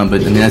 But I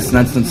mean, that's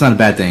not a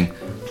bad thing.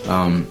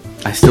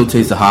 I still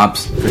taste the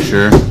hops for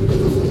sure.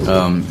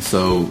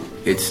 So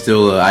it's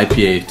still an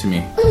IPA to me.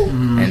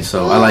 And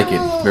so I like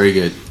it. Very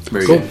good.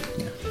 Very Cool. good.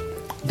 Yeah.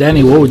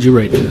 Danny, what would you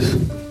rate this?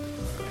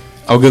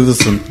 I'll give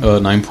this a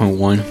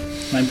 9.1.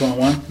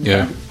 9.1.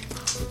 Yeah.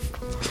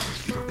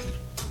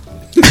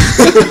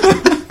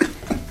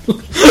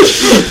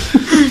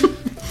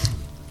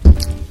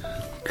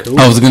 Cool.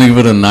 I was gonna give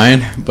it a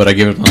 9, but I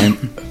gave it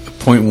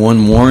 9.1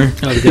 more,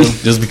 Okay.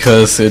 just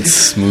because it's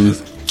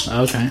smooth,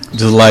 Okay.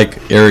 just like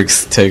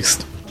Eric's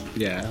text.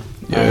 Yeah.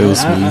 Yeah, it was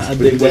smooth. I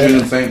dig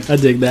that. I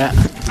dig that.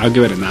 I'll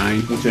give it a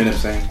 9. What you end up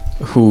saying?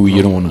 Who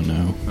you don't want to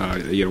know?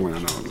 You don't want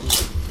to know.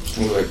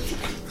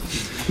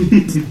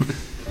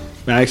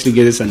 But I actually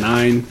give this a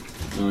 9.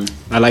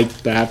 I like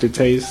the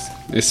aftertaste.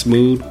 It's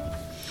smooth.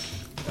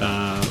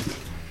 I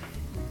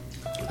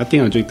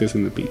think I'll drink this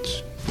in the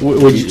beach.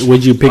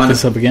 Would you pick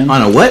this up again?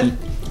 On a what?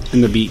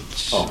 In the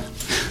beach. Oh.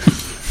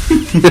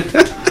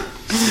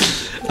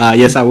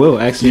 Yes, I will.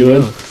 Actually, You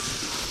will?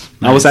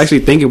 I was actually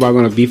thinking about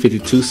going to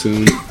B52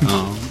 soon.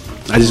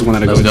 I just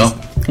wanted to Let's go. go.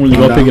 When you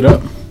go pick it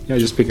up? Yeah,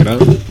 just pick it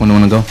up When do you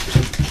want to go?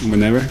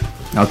 whenever.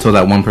 I'll tell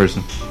that one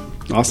person.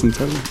 Awesome.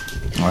 Tell them.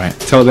 All right,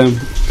 Tell them.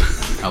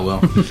 I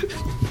will.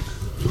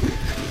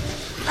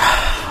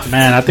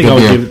 Man, I think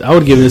Good I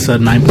would give this a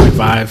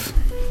 9.5.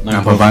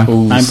 9.5?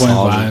 Ooh,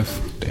 9.5.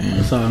 solid.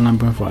 Damn. So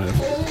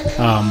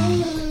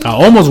 9.5. I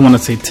almost want to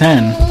say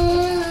 10.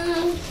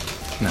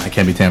 Nah, it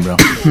can't be 10, bro.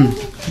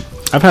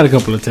 I've had a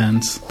couple of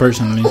 10s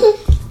personally.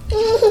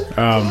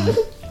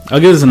 I'll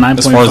give this a 9.5.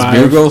 As far as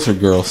beer goes or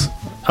girls?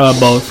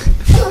 Both.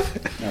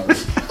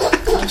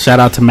 Shout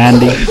out to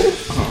Mandy.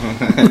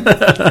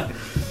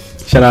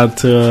 Shout out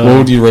to. What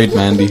would you rate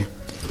Mandy?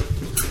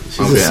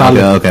 She's a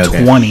solid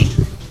okay. 20.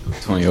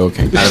 20,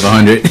 okay. Out of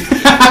 100.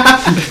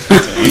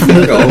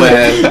 Go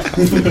ahead.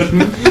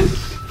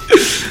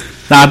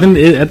 Nah, I think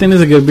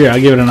it's a good beer. I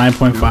give it a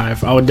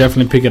 9.5. I would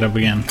definitely pick it up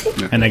again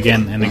and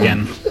again and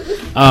again.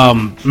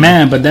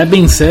 Man, but that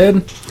being said,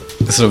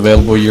 Is it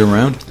available year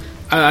round?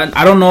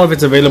 I don't know if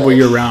it's available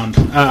year round.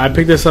 I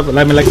picked this up.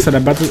 Like I said,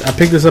 I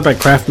picked this up at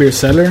Craft Beer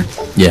Cellar.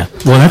 Yeah.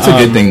 Well, that's a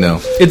good thing, though.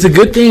 It's a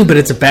good thing, but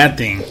it's a bad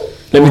thing.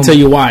 Let me tell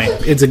you why.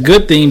 It's a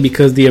good thing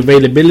because the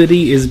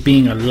availability is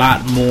being a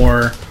lot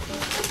more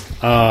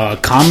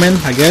common,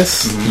 I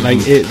guess. Mm-hmm. Like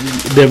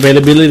the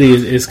availability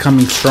is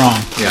coming strong.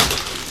 Yeah.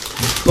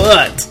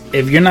 But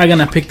if you're not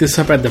gonna pick this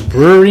up at the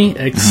brewery,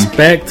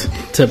 expect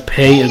to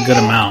pay a good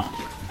amount.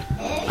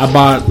 I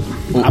bought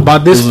this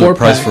What was the 4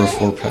 price pack. for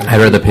a 4-pack? I'd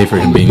rather pay for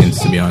convenience,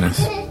 to be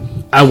honest.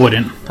 I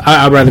wouldn't.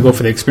 I'd rather go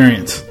for the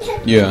experience.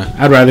 Yeah.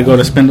 I'd rather go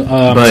to spend to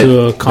a But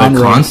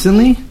Conroe.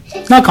 constantly?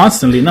 Not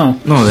constantly, no.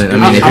 No, I mean, if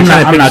I'm you're trying to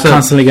not pick this up-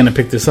 constantly gonna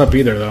pick this up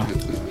either, though,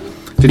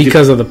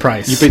 because of the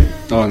price. You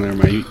picked. Oh, never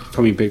mind. You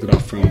told me you picked it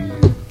up from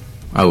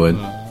I would.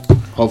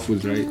 Whole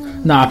Foods, right?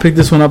 Nah, I picked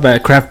this one up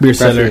at Craft Beer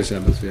Cellar.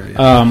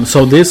 Yeah.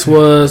 So this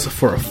was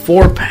for a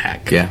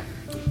 4-pack. Yeah.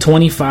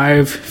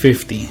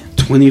 $25.50.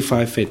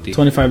 $25.50.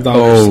 $25,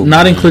 Oh,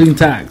 not including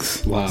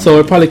tax. Wow. So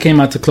it probably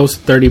came out to close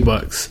to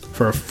 $30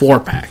 for a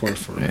 4-pack.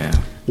 Yeah.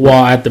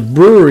 While at the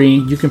brewery,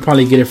 you can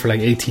probably get it for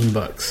like $18.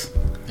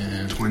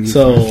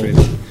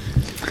 $25.50.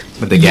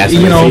 But the gas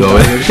You know, go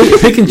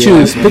with. pick and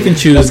choose. Pick and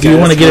choose. Do you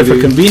want to that's get it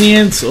for gotta be-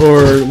 convenience,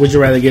 or would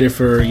you rather get it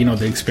for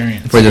the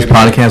experience? For this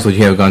podcast, would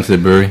you have gone to the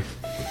brewery?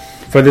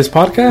 For this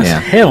podcast? Yeah.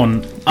 Hell,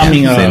 I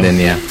mean, and then,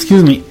 yeah.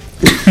 excuse me.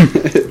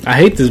 I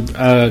hate this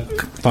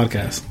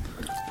podcast,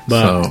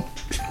 but So,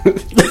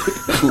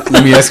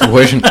 Let me ask you a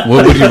question.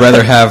 What would you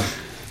rather have?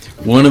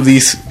 One of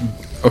these.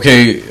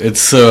 Okay,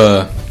 it's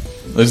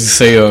let's just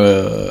say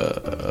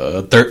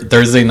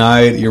Thursday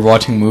night. You're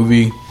watching a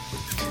movie.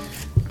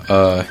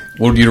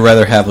 Would you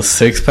rather have a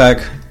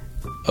 6-pack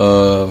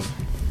of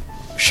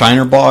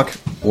Shiner Bock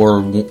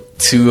or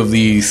 2 of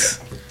these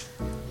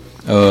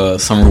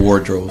summer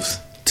wardrobes?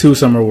 2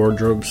 summer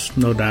wardrobes,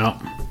 no doubt.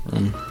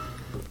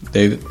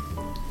 David.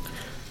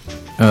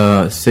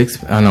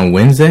 6. I don't know.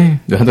 Wednesday.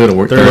 Do I have to go to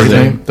work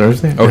Thursday.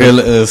 Thursday. Okay,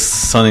 it's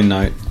Sunday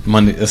night.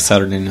 Monday. It's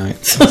Saturday night.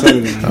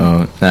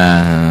 Oh.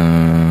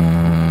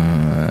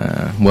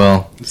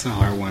 Well, It's a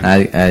hard one.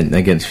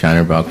 I get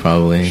Shiner Bock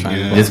probably.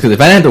 Shiner Just because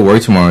if I didn't have to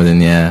work tomorrow,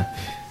 then yeah.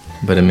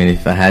 But I mean,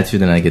 if I had to,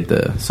 then I get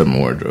the summer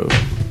wardrobe.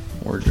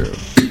 Wardrobe.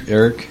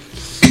 Eric.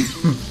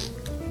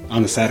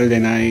 On a Saturday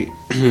night,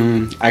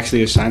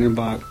 actually a Shiner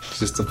Bock.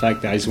 Just the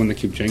fact that I just want to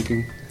keep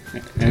drinking,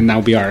 and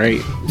I'll be all right.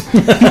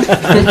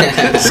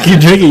 Just keep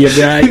drinking, you'll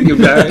be all right. You'll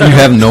be all right. You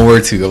have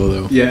nowhere to go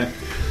though. Yeah.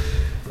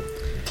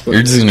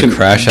 You're just gonna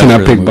crash. Can I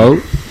after the pick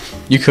movie. boat?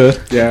 You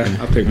could. Yeah,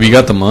 I'll pick. If you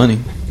got the money.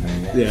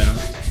 Yeah.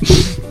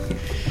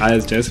 I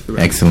asked Jess for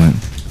that. Excellent.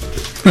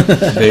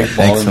 Big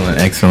baller.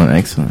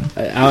 Excellent.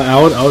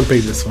 I would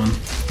pick this one,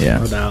 Yeah.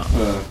 no doubt.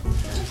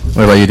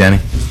 What about you, Danny?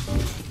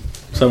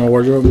 Summer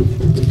wardrobe,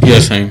 Yeah,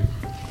 same.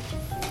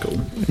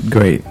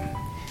 Great.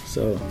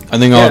 so I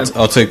think Yeah.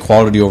 I'll take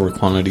quality over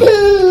quantity.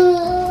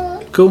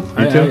 cool.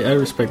 I too?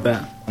 respect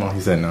that. Well,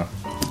 he said no.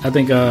 I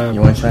think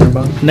You want Shiner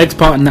Bock? next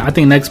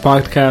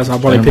podcast I'll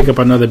probably pick up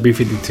another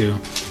B52.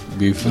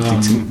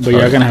 B52. But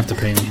you're gonna have to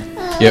pay me.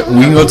 Yeah,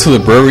 we can go to the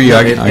brewery.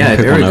 I Yeah, can if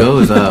pick Eric one up.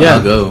 goes, Yeah.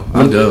 I'll go.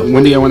 I'll go.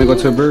 When do you want to go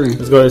to a brewery?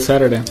 Let's go this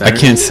Saturday. I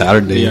can't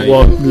Saturday.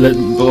 Well,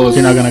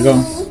 you're not gonna go.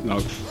 No.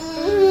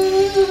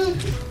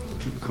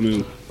 I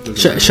mean,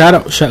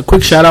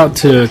 Quick shout out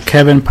to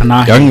Kevin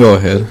Panahi. Y'all can go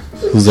ahead.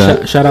 Who's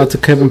that? Shout out to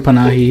Kevin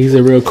Panahi. He's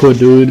a real cool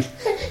dude.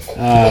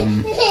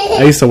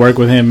 I used to work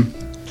with him.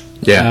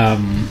 Yeah.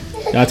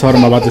 I told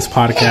him about this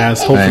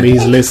podcast. Hopefully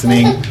he's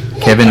listening.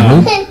 Kevin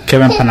who?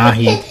 Kevin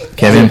Panahi.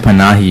 Kevin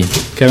Panahi.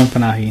 Kevin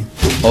Panahi.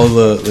 Oh,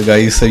 the guy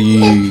you said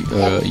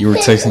you were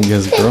texting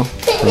his girl.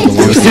 Or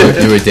the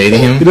one You were dating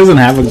He him? doesn't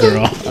have a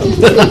girl.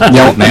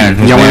 y'all, Man,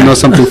 y'all want to know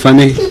something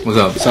funny? What's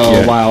up? So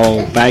a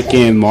while back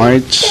in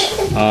March,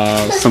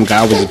 some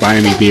guy was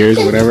buying me beers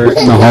or whatever.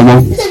 No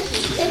homo.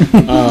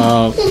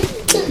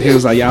 He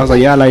was like,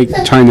 I like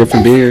trying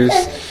different beers.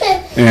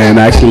 And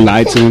I actually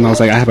lied to him. I was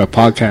like, I have a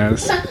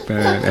podcast.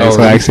 But so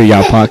really? actually,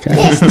 y'all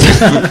podcast.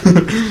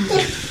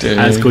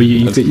 That's cool.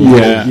 You That's can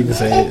cool.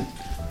 say it.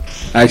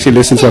 I actually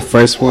listened to the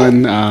first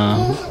one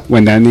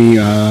when Danny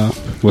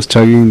was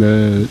chugging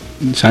the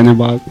Shiner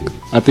Bock.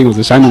 I think it was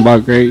the Shiner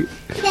Bock, right?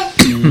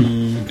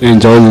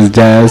 enjoys his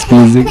jazz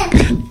music.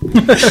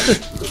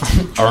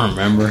 I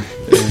remember.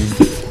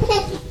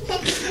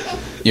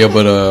 Yeah,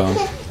 but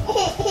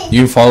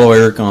you can follow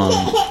Eric on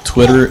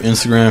Twitter,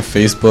 Instagram,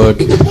 Facebook,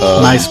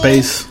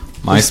 MySpace.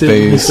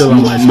 MySpace, He's still on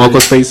MySpace. Moco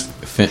Space.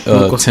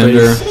 Moco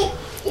Tinder,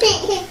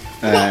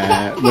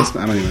 I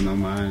don't even know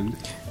mine.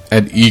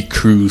 at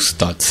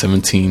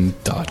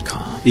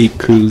ecruise.17.com.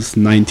 Ecruise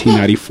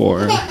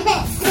 1994.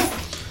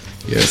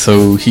 Yeah,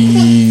 so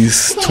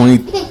he's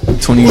 24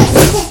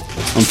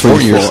 I'm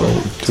 24 years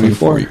old.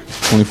 24.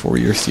 24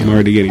 years I'm young.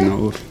 already getting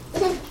old.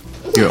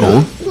 You're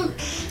old.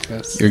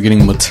 Yes. You're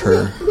getting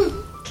mature.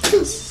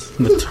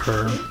 The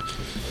term.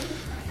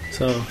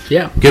 So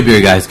yeah, Good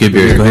beer, guys. Good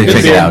beer. Go ahead and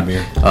check it out.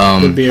 Beer.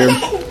 good beer.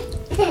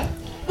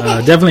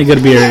 Definitely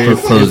good beer.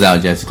 Close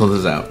out, Jess.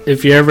 Close us out.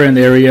 If you're ever in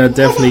the area,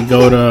 definitely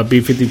go to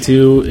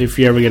B52. If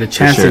you ever get a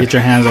chance sure. to get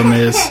your hands on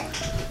this,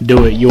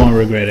 do it. You won't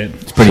regret it.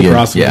 It's pretty good,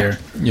 awesome yeah. beer.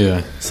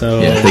 Yeah. So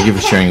Yeah, thank you for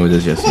sharing it with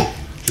us, Jesse.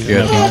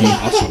 Yeah.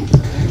 Awesome.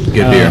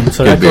 Good beer.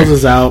 so Good that beer.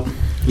 closes out,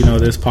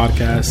 this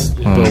podcast.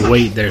 But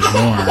wait, there's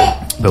more.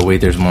 But wait,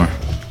 there's more.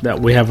 That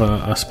we have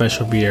a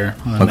special beer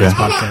on the Okay. next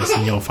podcast,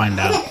 and you'll find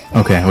out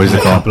Okay, what is in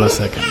it a called? couple of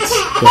seconds.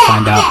 You'll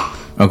find out.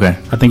 Okay,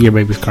 I think your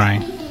baby's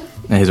crying.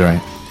 yeah, he's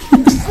alright.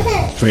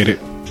 Rate it.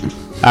 All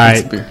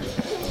right. Beer.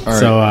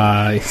 All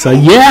right. So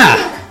yeah,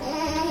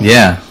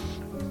 Yeah.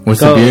 What's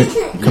Go. the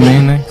beer coming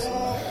in next?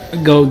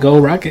 go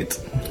Rockets.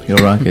 Yo,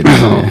 Rocket.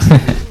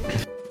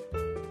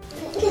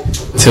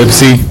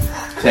 Tipsy.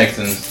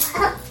 Texans.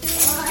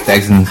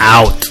 Texans.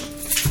 Out.